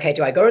it's like, okay,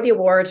 do I go to the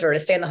awards or to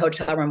stay in the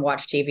hotel room,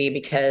 watch TV?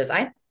 Because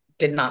I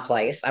did not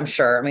place, I'm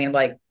sure. I mean,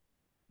 like,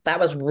 that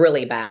was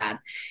really bad.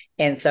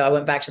 And so I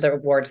went back to the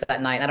awards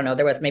that night. I don't know,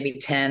 there was maybe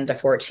 10 to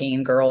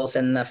 14 girls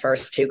in the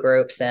first two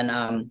groups.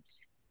 And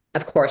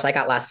of course, I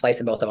got last place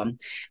in both of them.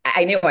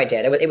 I knew I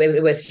did.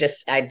 It was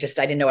just, I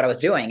didn't know what I was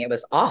doing. It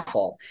was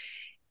awful.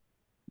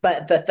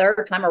 But the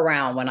third time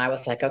around, when I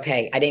was like,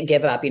 okay, I didn't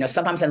give up. You know,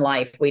 sometimes in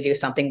life we do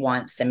something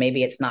once and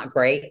maybe it's not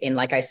great. And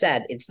like I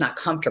said, it's not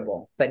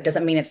comfortable, but it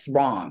doesn't mean it's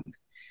wrong,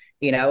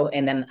 you know?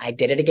 And then I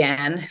did it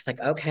again. It's like,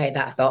 okay,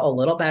 that felt a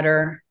little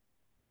better.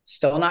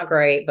 Still not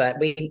great, but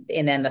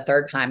and then the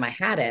third time I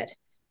had it.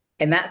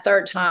 And that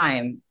third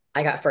time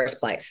I got first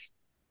place.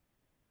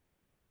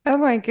 Oh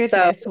my So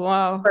goodness.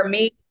 Wow. for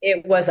me,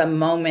 it was a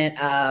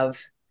moment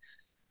of,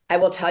 I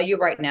will tell you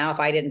right now, if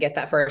I didn't get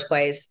that first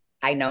place,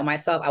 I know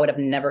myself, I would have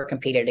never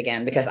competed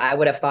again, because I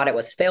would have thought it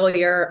was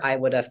failure. I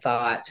would have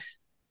thought,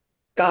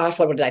 gosh,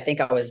 what did I think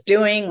I was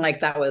doing?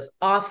 Like, that was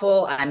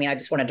awful. I mean, I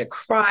just wanted to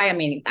cry. I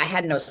mean, I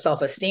had no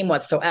self-esteem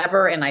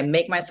whatsoever. And I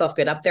make myself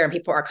get up there and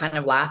people are kind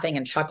of laughing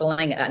and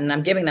chuckling, and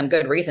I'm giving them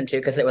good reason to,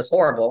 because it was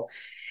horrible.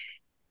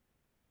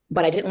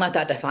 But I didn't let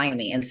that define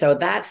me. And so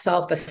that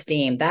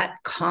self-esteem, that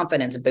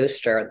confidence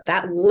booster,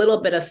 that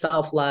little bit of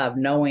self-love,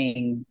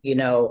 knowing, you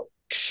know,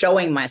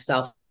 showing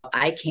myself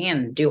I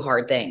can do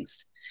hard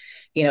things.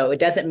 You know, it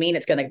doesn't mean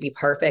it's going to be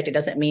perfect. It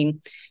doesn't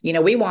mean, you know,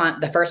 we want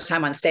the first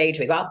time on stage,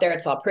 we go out there,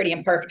 it's all pretty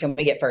and perfect, and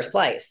we get first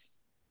place.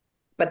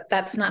 But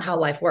that's not how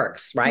life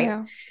works, right?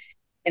 Yeah.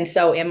 And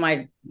so in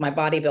my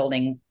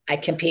bodybuilding, I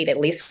compete at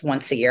least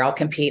once a year. I'll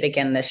compete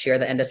again this year,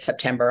 the end of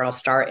September. I'll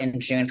start in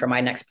June for my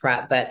next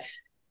prep.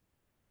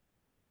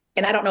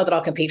 And I don't know that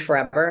I'll compete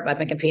forever. I've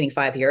been competing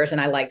 5 years,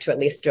 and I like to at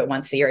least do it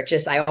once a year. It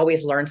just, I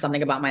always learn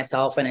something about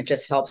myself, and it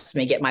just helps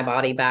me get my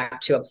body back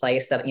to a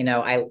place that, you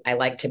know, I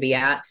like to be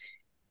at.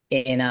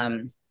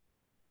 And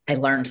I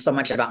learned so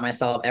much about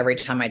myself every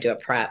time I do a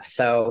prep.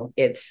 So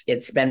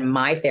it's been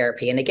my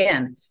therapy. And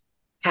again,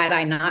 had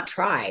I not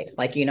tried,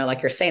 like, you know,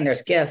 like you're saying,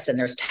 there's gifts and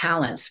there's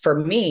talents. For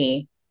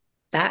me,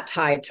 that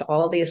tied to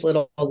all these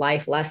little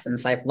life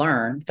lessons I've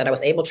learned, that I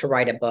was able to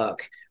write a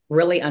book,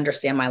 really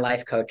understand my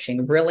life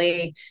coaching,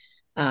 really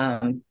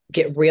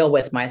get real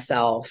with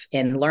myself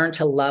and learn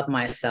to love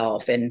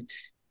myself, and,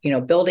 you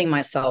know, building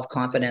my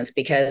self-confidence.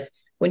 Because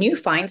when you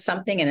find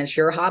something and it's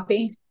your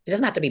hobby, it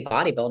doesn't have to be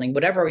bodybuilding,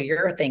 whatever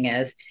your thing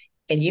is,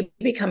 and you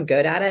become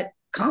good at it,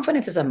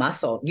 confidence is a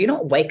muscle. You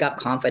don't wake up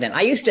confident.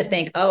 I used to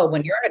think, oh,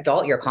 when you're an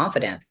adult, you're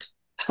confident.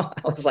 I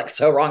was like,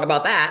 so wrong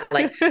about that.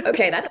 Like,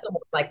 okay, that doesn't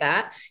work like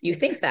that. You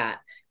think that,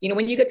 you know,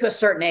 when you get to a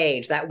certain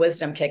age, that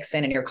wisdom kicks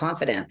in and you're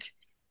confident.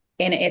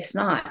 And it's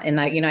not.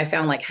 And I, you know, I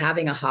found like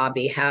having a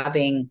hobby,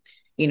 having,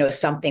 you know,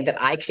 something that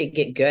I could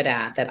get good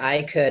at, that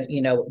I could,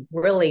 you know,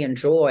 really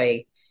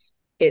enjoy,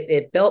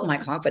 it built my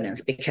confidence,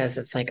 because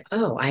it's like,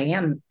 oh,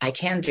 I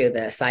can do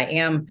this. I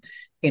am,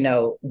 you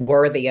know,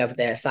 worthy of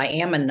this. I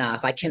am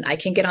enough. I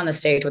can get on the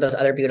stage with those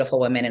other beautiful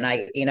women. And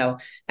I, you know,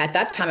 at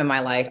that time in my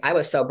life, I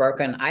was so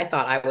broken. I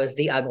thought I was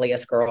the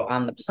ugliest girl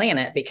on the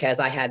planet, because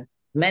I had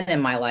men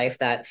in my life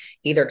that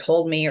either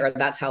told me or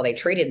that's how they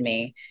treated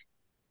me.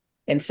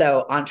 And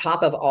so on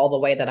top of all the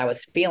way that I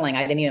was feeling,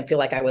 I didn't even feel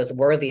like I was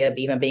worthy of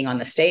even being on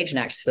the stage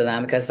next to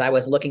them, because I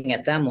was looking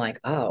at them like,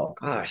 oh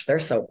gosh, they're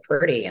so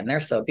pretty and they're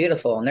so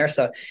beautiful. And they're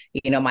so,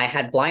 you know, I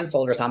had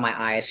blindfolders on my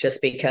eyes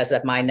just because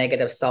of my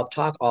negative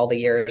self-talk all the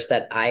years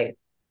that I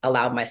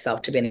allowed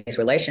myself to be in these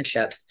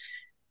relationships.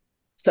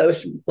 So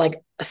it's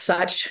like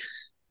such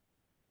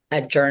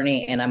a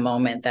journey and a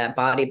moment that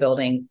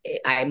bodybuilding,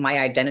 my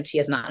identity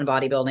is not in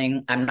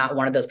bodybuilding. I'm not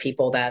one of those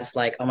people that's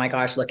like, oh my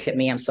gosh, look at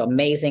me, I'm so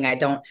amazing. I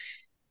don't,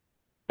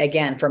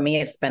 again, for me,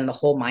 it's been the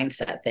whole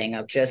mindset thing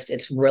of just,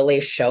 it's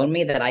really shown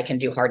me that I can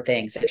do hard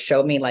things. It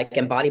showed me, like,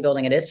 in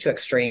bodybuilding, it is to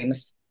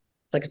extremes.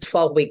 It's like a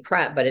 12-week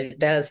prep, but it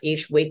does,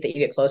 each week that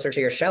you get closer to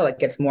your show, it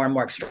gets more and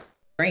more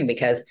extreme,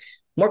 because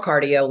more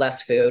cardio,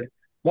 less food,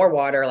 more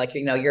water. Like,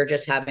 you know, you're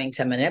just having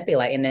to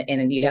manipulate,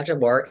 and you have to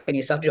work, and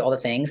you still have to do all the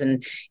things.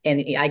 And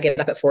I get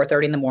up at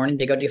 4:30 in the morning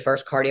to go do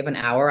first cardio of an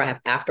hour. I have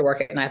after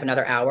work, and I have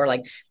another hour.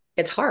 Like,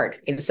 it's hard.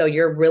 And so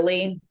you're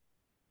really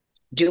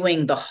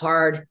doing the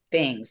hard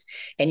things,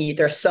 and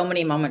there's so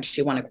many moments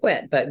you want to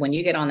quit, but when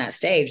you get on that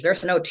stage,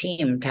 there's no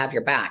team to have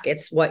your back.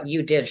 It's what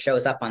you did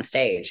shows up on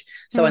stage.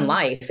 So in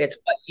life, it's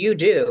what you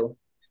do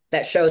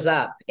that shows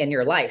up in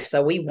your life.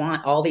 So we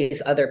want all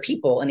these other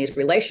people and these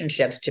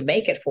relationships to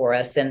make it for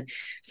us. And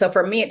so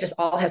for me, it just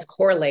all has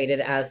correlated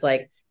as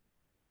like,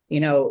 you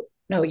know,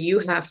 no, you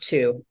have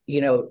to,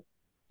 you know,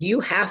 you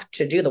have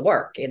to do the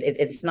work.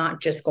 It's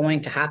not just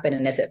going to happen.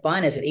 And is it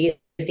fun? Is it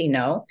easy?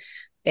 No.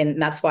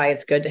 And that's why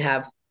it's good to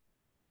have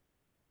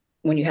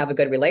when you have a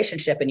good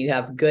relationship and you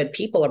have good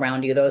people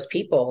around you, those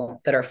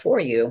people that are for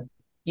you,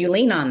 you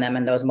lean on them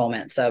in those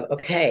moments of,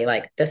 okay,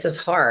 like this is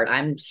hard.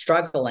 I'm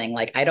struggling.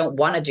 Like I don't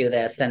want to do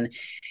this. And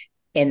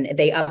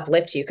they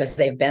uplift you because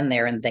they've been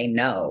there and they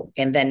know.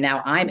 And then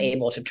now I'm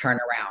able to turn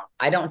around.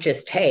 I don't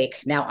just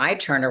take, now I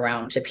turn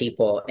around to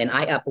people and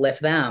I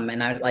uplift them.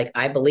 And I like,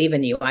 I believe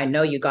in you. I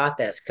know you got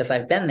this because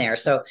I've been there.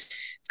 So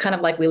it's kind of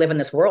like we live in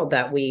this world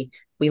that we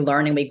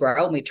learn and we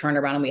grow and we turn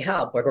around and we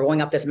help. We're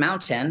going up this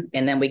mountain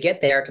and then we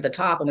get there to the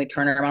top and we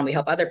turn around and we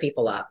help other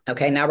people up.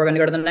 Okay, now we're going to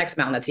go to the next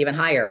mountain that's even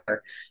higher.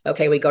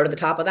 Okay, we go to the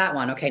top of that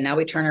one. Okay, now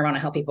we turn around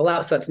and help people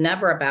out. So it's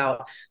never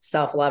about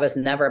self-love. It's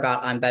never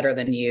about I'm better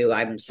than you.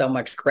 I'm so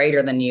much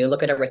greater than you.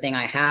 Look at everything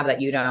I have that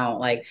you don't.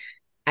 Like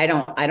I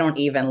don't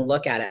even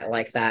look at it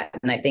like that.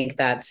 And I think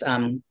that's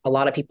a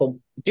lot of people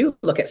do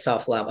look at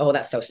self-love. Oh,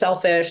 that's so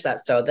selfish.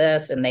 That's so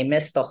this. And they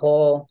miss the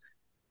whole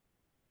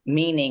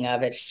meaning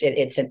of it.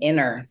 It's an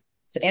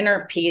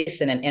inner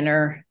peace and an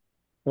inner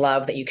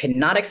love that you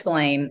cannot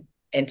explain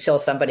until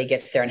somebody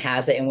gets there and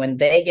has it. And when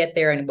they get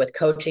there and with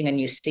coaching and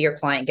you see your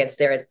client gets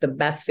there, it's the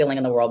best feeling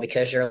in the world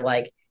because you're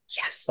like,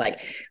 yes, like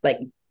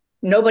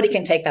nobody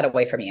can take that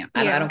away from you.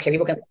 I don't care.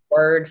 People can say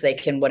words, they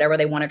can, whatever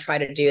they want to try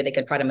to do. They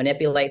can try to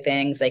manipulate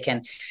things. They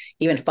can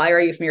even fire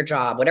you from your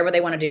job, whatever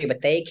they want to do,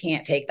 but they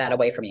can't take that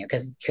away from you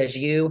because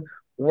you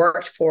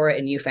worked for it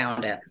and you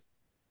found it.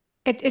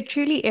 It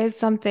truly is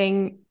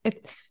something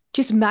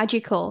just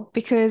magical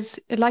because,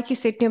 like you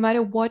said, no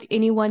matter what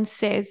anyone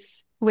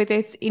says, whether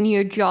it's in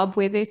your job,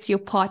 whether it's your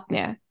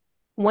partner,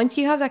 once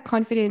you have that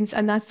confidence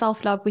and that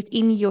self-love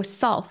within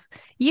yourself,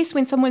 yes,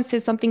 when someone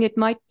says something,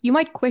 you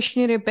might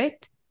question it a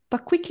bit,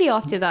 but quickly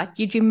after that,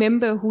 you'd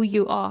remember who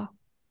you are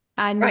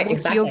and Right,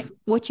 exactly.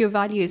 what your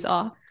values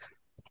are.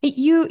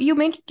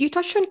 You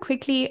touched on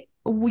quickly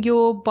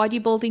your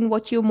bodybuilding,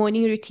 what your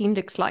morning routine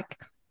looks like.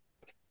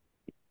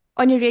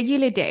 On a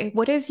regular day,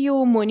 what does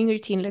your morning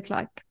routine look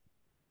like?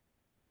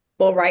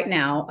 Well, right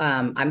now,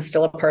 I'm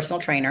still a personal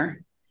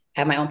trainer.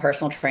 I have my own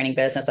personal training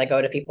business. I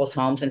go to people's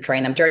homes and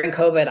train them. During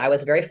COVID, I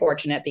was very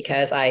fortunate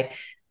because I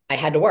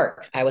had to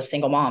work. I was a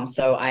single mom.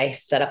 So I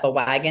set up a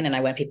wagon and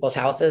I went to people's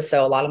houses.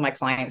 So a lot of my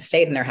clients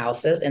stayed in their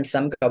houses and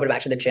some go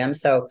back to the gym.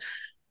 So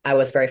I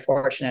was very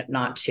fortunate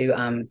not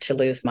to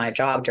lose my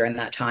job during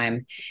that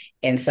time.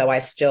 And so I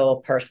still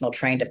personal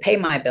train to pay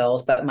my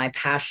bills, but my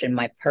passion,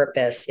 my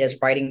purpose is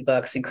writing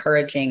books,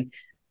 encouraging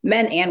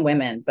men and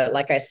women. But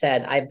like I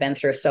said, I've been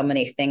through so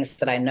many things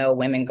that I know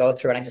women go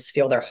through, and I just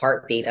feel their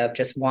heartbeat of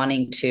just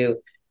wanting to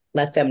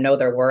let them know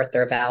their worth,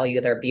 their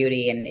value, their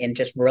beauty, and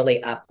just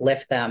really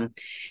uplift them.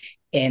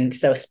 And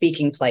so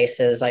speaking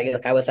places,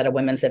 like I was at a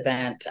women's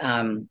event,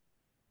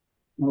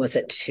 was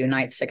it 2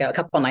 nights ago, a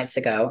couple of nights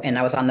ago, and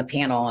I was on the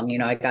panel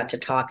and, I got to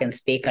talk and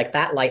speak. Like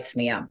that lights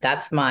me up.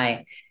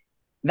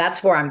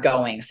 That's where I'm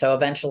going. So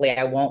eventually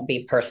I won't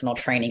be personal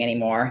training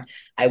anymore.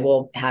 I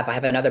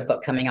have another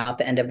book coming out at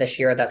the end of this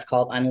year that's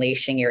called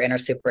Unleashing Your Inner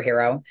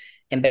Superhero.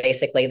 And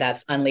basically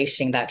that's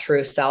unleashing that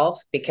true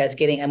self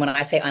and when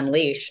I say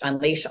unleash,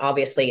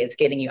 obviously it's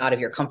getting you out of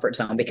your comfort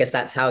zone because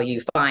that's how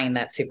you find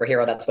that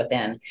superhero that's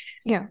within.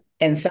 Yeah.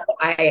 And so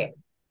I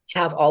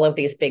have all of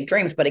these big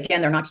dreams, but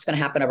again, they're not just going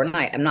to happen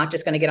overnight. I'm not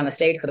just going to get on the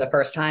stage for the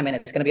first time and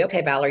it's going to be,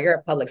 okay, Valerie, you're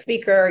a public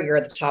speaker. You're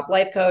the top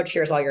life coach.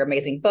 Here's all your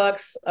amazing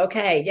books.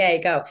 Okay.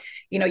 Yay, go.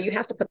 You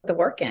have to put the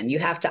work in.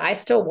 I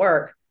still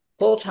work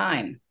full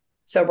time.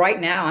 So right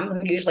now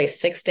I'm usually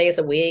 6 days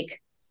a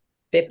week,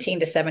 15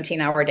 to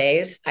 17-hour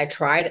days. I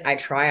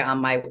try on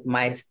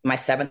my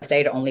seventh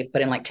day to only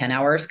put in like 10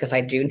 hours because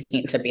I do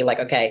need to be like,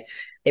 okay,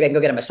 maybe I can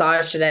go get a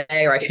massage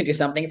today or I can do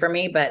something for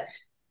me. But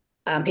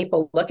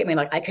people look at me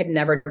like I could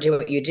never do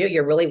what you do.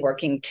 You're really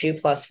working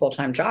 2+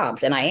 full-time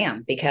jobs. And I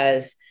am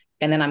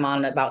and then I'm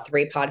on about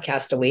 3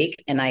 podcasts a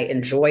week and I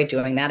enjoy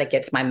doing that. It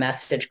gets my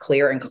message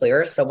clear and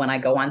clear. So when I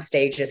go on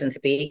stages and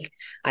speak,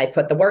 I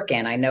put the work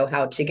in. I know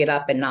how to get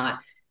up and not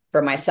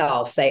for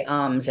myself say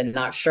ums and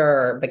not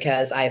sure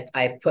because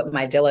I've put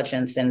my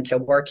diligence into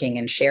working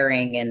and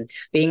sharing and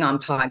being on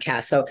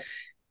podcasts. So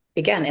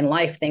again, in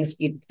life,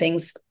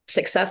 things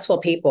successful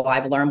people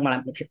I've learned when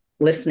I'm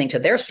listening to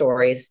their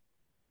stories,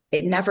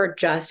 it never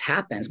just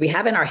happens. We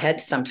have in our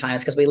heads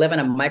sometimes because we live in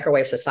a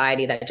microwave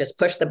society that just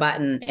push the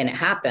button and it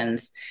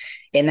happens.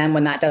 And then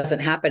when that doesn't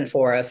happen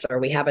for us, or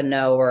we have a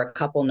no or a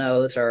couple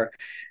no's, or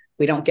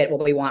we don't get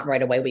what we want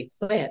right away, we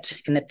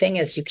quit. And the thing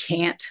is, you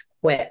can't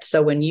quit.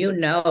 So when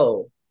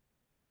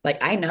like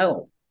I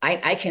know,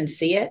 I can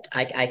see it.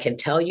 I can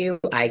tell you,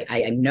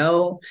 I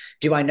know,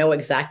 do I know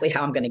exactly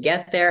how I'm going to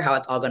get there, how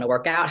it's all going to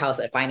work out? How is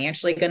it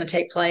financially going to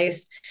take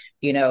place?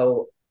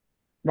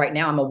 Right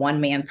now I'm a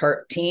one-man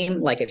per team.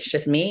 Like it's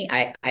just me.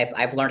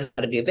 I've learned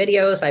how to do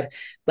videos. I've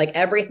like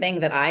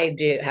everything that I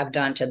have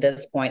done to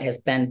this point has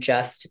been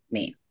just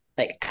me.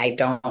 Like I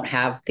don't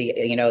have the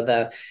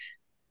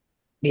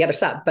other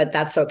stuff, but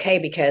that's okay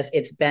because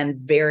it's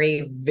been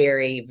very,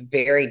 very,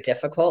 very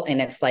difficult.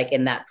 And it's like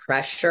in that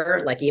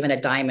pressure, like even a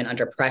diamond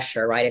under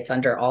pressure, right? It's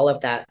under all of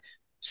that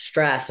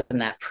stress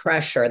and that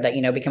pressure that,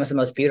 becomes the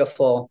most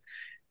beautiful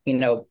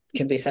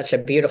can be such a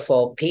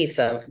beautiful piece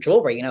of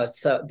jewelry,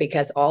 so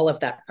because all of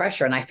that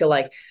pressure. And I feel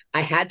like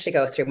I had to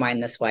go through mine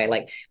this way.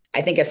 Like,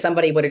 I think if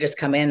somebody would have just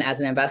come in as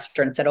an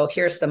investor and said, oh,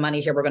 here's the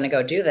money here, we're going to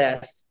go do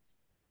this,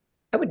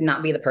 I would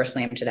not be the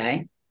person I am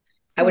today.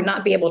 I would Mm.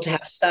 not be able to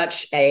have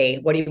such a,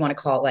 what do you want to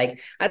call it? Like,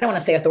 I don't want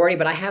to say authority,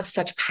 but I have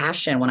such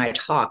passion when I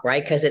talk,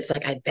 right? Because it's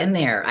like, I've been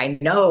there. I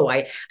know,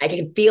 I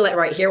can feel it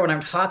right here when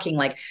I'm talking,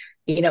 like,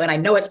 and I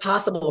know it's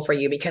possible for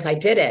you because I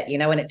did it,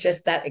 and it's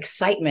just that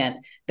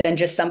excitement than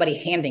just somebody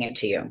handing it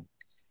to you.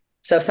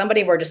 So if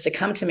somebody were just to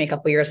come to me a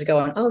couple of years ago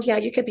and, oh yeah,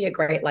 you could be a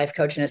great life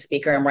coach and a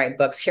speaker and write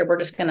books. Here, we're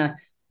just gonna,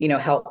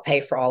 help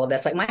pay for all of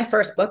this. Like my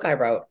first book I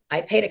wrote,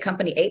 I paid a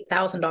company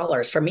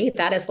 $8,000. For me,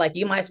 that is like,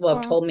 you might as well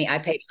have Wow. told me I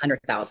paid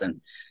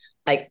 100,000.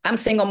 Like, I'm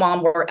single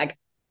mom, work like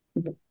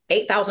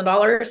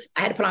 $8,000.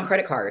 I had to put on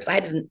credit cards. I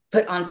had to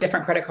put on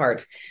different credit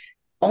cards,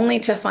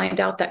 only to find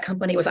out that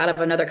company was out of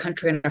another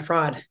country and a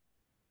fraud.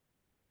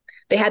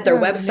 They had their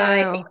Oh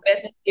website, no.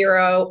 business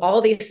bureau,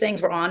 all these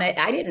things were on it.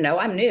 I didn't know.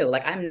 I'm new.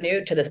 Like, I'm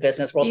new to this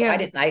business world. So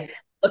Yeah. I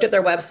looked at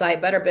their website,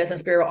 Better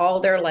Business Bureau, all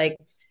their, like,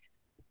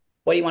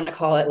 what do you want to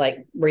call it?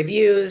 Like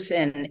reviews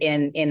and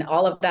in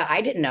all of that.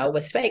 I didn't know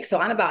was fake. So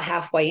I'm about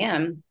halfway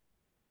in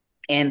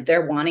and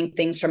they're wanting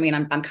things from me.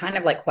 And I'm kind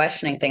of like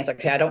questioning things. Like,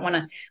 okay, I don't want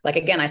to, like,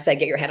 again, I said,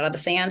 get your head out of the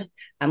sand.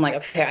 I'm like,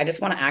 okay, I just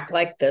want to act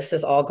like this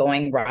is all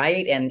going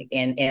right.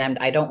 And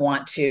I don't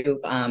want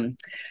to,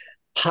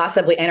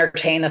 possibly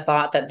entertain the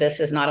thought that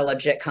this is not a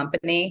legit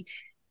company.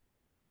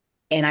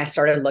 And I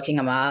started looking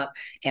them up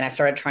and I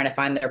started trying to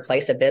find their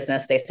place of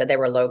business. They said they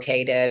were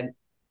located,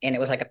 and it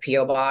was like a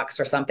PO box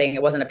or something.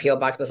 It wasn't a PO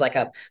box, it was like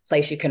a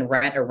place you can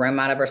rent a room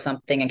out of or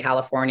something in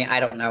California. I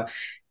don't know.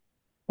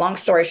 Long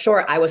story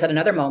short, I was at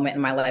another moment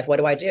in my life. What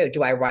do?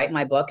 Do I write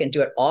my book and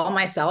do it all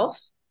myself?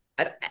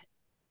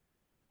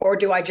 Or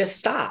do I just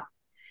stop?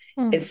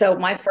 And Mm. so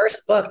my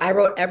first book, I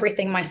wrote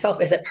everything myself.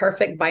 Is it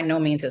perfect? By no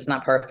means, it's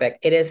not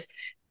perfect. It is,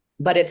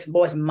 but it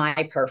was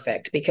my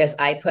perfect because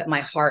I put my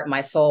heart,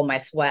 my soul, my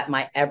sweat,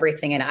 my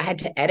everything in it. I had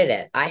to edit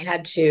it. I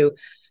had to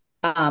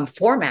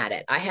format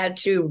it. I had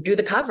to do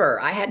the cover.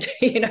 I had to,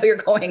 you're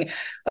going,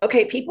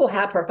 okay, people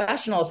have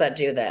professionals that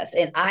do this.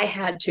 And I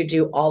had to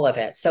do all of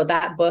it. So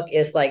that book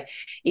is like,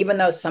 even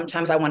though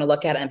sometimes I want to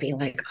look at it and be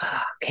like,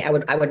 oh, okay, I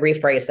would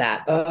rephrase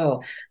that.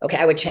 Oh, okay,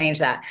 I would change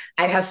that.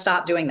 I have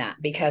stopped doing that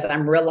because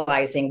I'm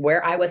realizing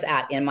where I was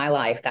at in my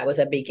life. That was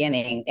a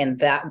beginning. And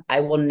that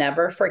I will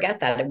never forget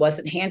that. It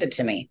wasn't handed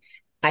to me.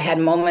 I had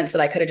moments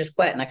that I could have just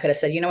quit and I could have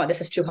said, you know what,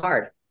 this is too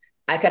hard.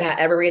 I could have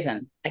every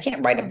reason. I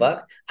can't write a Mm.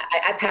 book.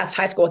 I passed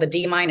high school with a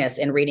D minus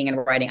in reading and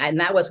writing. And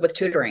that was with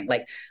tutoring.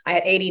 Like, I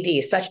had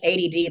ADD, such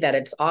ADD that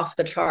it's off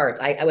the charts.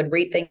 I would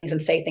read things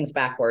and say things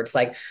backwards.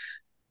 Like,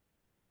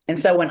 and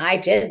so when I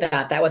did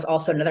that, that was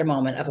also another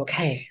moment of,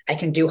 okay, I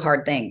can do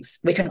hard things.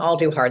 We can all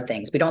do hard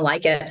things. We don't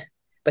like it.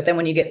 But then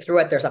when you get through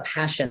it, there's a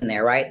passion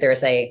there, right?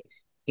 There's a,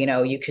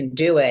 you can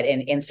do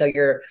it. And so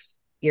you're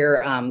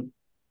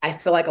I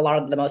feel like a lot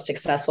of the most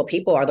successful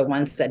people are the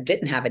ones that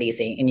didn't have it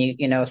easy.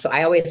 And so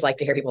I always like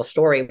to hear people's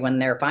story when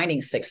they're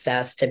finding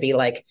success, to be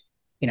like,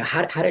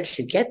 how did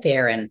you get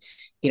there? And,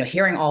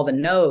 hearing all the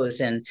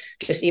no's, and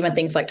just even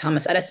things like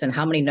Thomas Edison,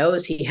 how many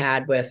no's he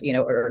had with,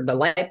 or the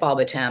light bulb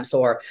attempts,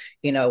 or,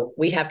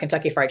 we have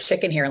Kentucky Fried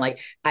Chicken here. And like,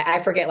 I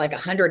forget, like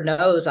 100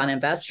 no's on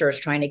investors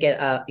trying to get,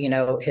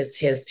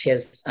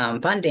 his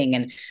funding.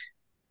 And,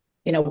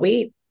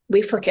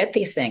 we forget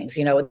these things,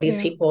 these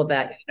Yeah. people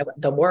that,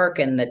 the work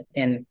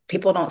and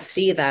people don't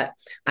see that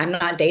I'm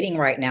not dating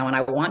right now and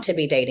I want to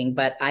be dating,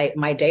 but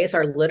my days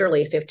are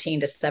literally 15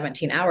 to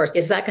 17 hours.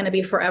 Is that going to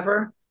be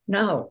forever?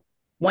 No.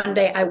 One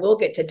day I will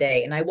get to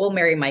date and I will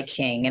marry my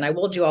king and I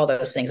will do all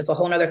those things. It's a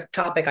whole nother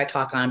topic I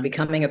talk on,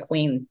 becoming a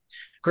queen,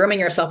 grooming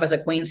yourself as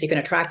a queen so you can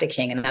attract a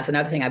king. And that's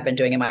another thing I've been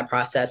doing in my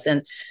process.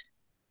 And,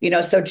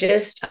 so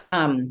just,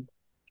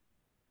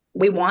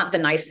 we want the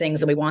nice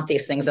things and we want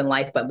these things in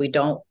life, but we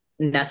don't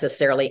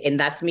necessarily. And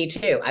that's me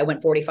too. I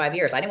went 45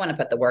 years. I didn't want to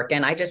put the work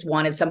in. I just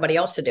wanted somebody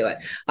else to do it.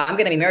 I'm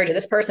going to be married to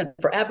this person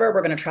forever.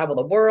 We're going to travel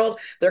the world.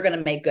 They're going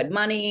to make good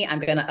money. I'm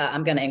going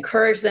to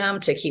encourage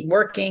them to keep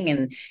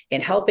working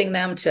and helping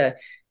them, to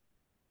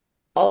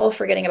all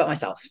forgetting about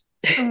myself.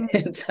 Mm.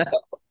 And so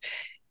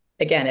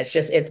again,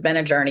 it's been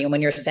a journey. And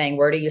when you're saying,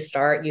 where do you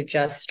start? You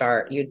just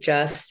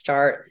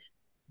start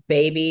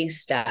baby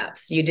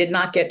steps. You did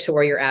not get to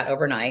where you're at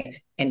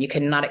overnight, and you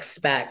cannot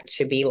expect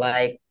to be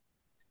like,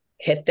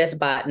 hit this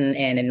button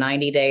and in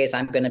 90 days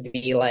I'm going to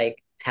be like,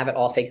 have it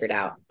all figured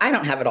out. I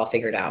don't have it all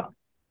figured out,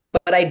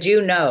 but I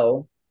do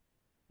know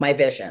my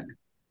vision.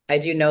 I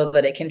do know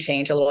that it can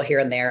change a little here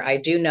and there. I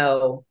do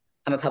know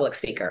I'm a public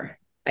speaker.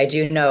 I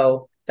do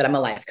know that I'm a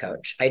life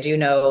coach. I do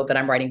know that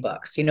I'm writing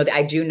books.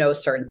 I do know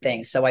certain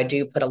things. So I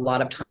do put a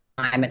lot of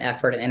time and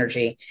effort and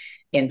energy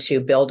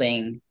into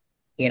building,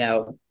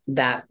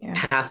 that Yeah.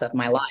 path of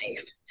my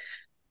life,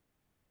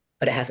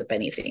 but it hasn't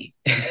been easy.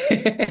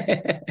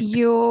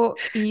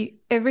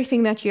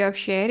 Everything that you have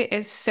shared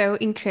is so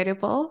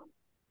incredible.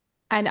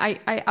 And I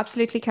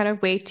absolutely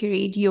cannot wait to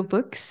read your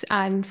books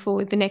and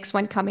for the next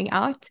one coming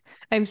out.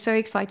 I'm so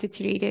excited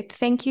to read it.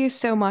 Thank you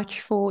so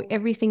much for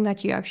everything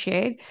that you have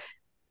shared.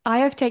 I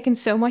have taken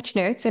so much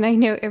notes, and I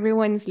know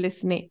everyone's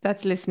listening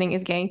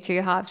is going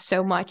to have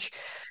so much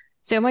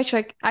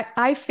like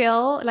I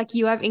feel like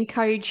you have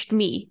encouraged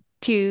me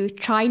to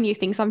try new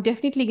things. I'm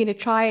definitely going to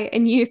try a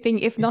new thing,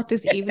 if not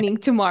this evening,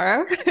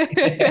 tomorrow.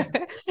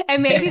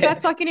 And maybe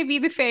that's not going to be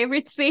the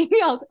favorite thing.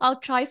 I'll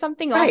try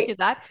something after Right.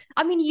 that.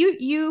 I mean,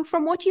 you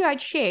from what you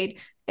had shared,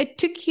 it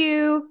took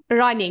you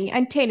running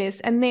and tennis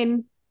and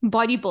then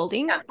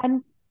bodybuilding, Yeah.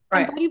 and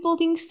Right.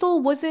 bodybuilding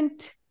still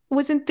wasn't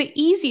the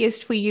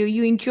easiest for you.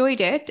 You enjoyed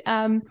it.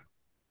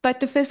 But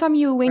the first time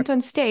you went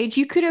on stage,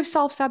 you could have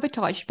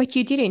self-sabotaged, but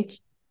you didn't.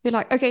 You're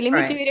like, okay, let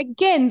me do Right. it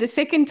again the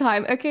second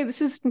time. Okay,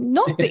 this is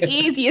not the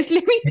easiest.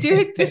 Let me do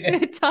it the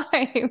third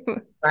time.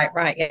 Right.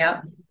 Right.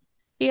 Yeah.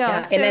 Yeah.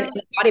 Yeah. And then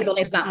So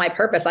bodybuilding is not my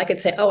purpose. I could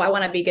say, oh, I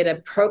want to be get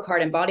a pro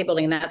card in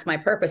bodybuilding. And that's my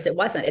purpose. It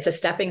wasn't. It's a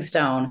stepping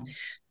stone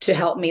to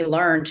help me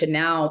learn to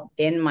now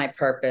in my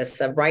purpose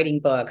of writing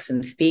books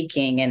and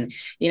speaking. And,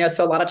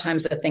 so a lot of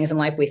times the things in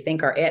life we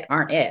think are it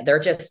aren't it. They're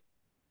just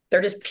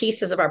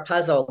pieces of our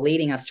puzzle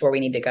leading us to where we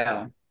need to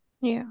go.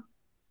 yeah.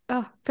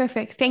 Oh,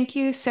 perfect. Thank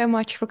you so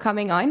much for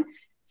coming on.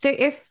 So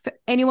if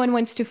anyone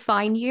wants to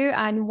find you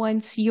and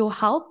wants your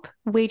help,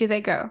 where do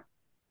they go?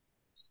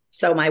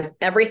 So my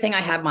everything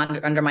I have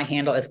under my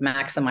handle is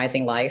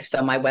maximizing life.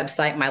 So my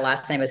website, my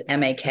last name is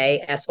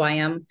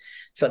Maksym.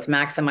 So it's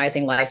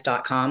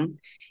maximizinglife.com.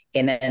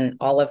 And then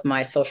all of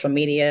my social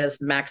medias,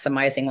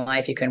 maximizing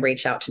life. You can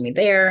reach out to me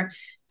there.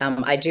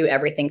 I do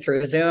everything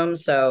through Zoom.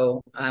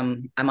 So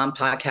I'm on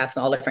podcasts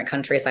in all different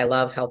countries. I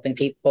love helping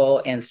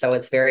people. And so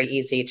it's very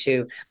easy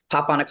to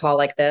pop on a call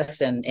like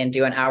this and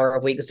do an hour a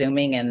week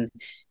Zooming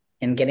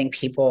and getting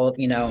people,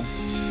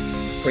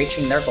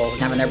 reaching their goals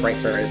and having their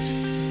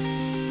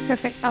breakthroughs.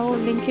 Perfect. I will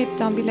link it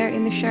down below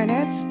in the show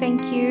notes.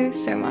 Thank you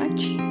so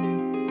much.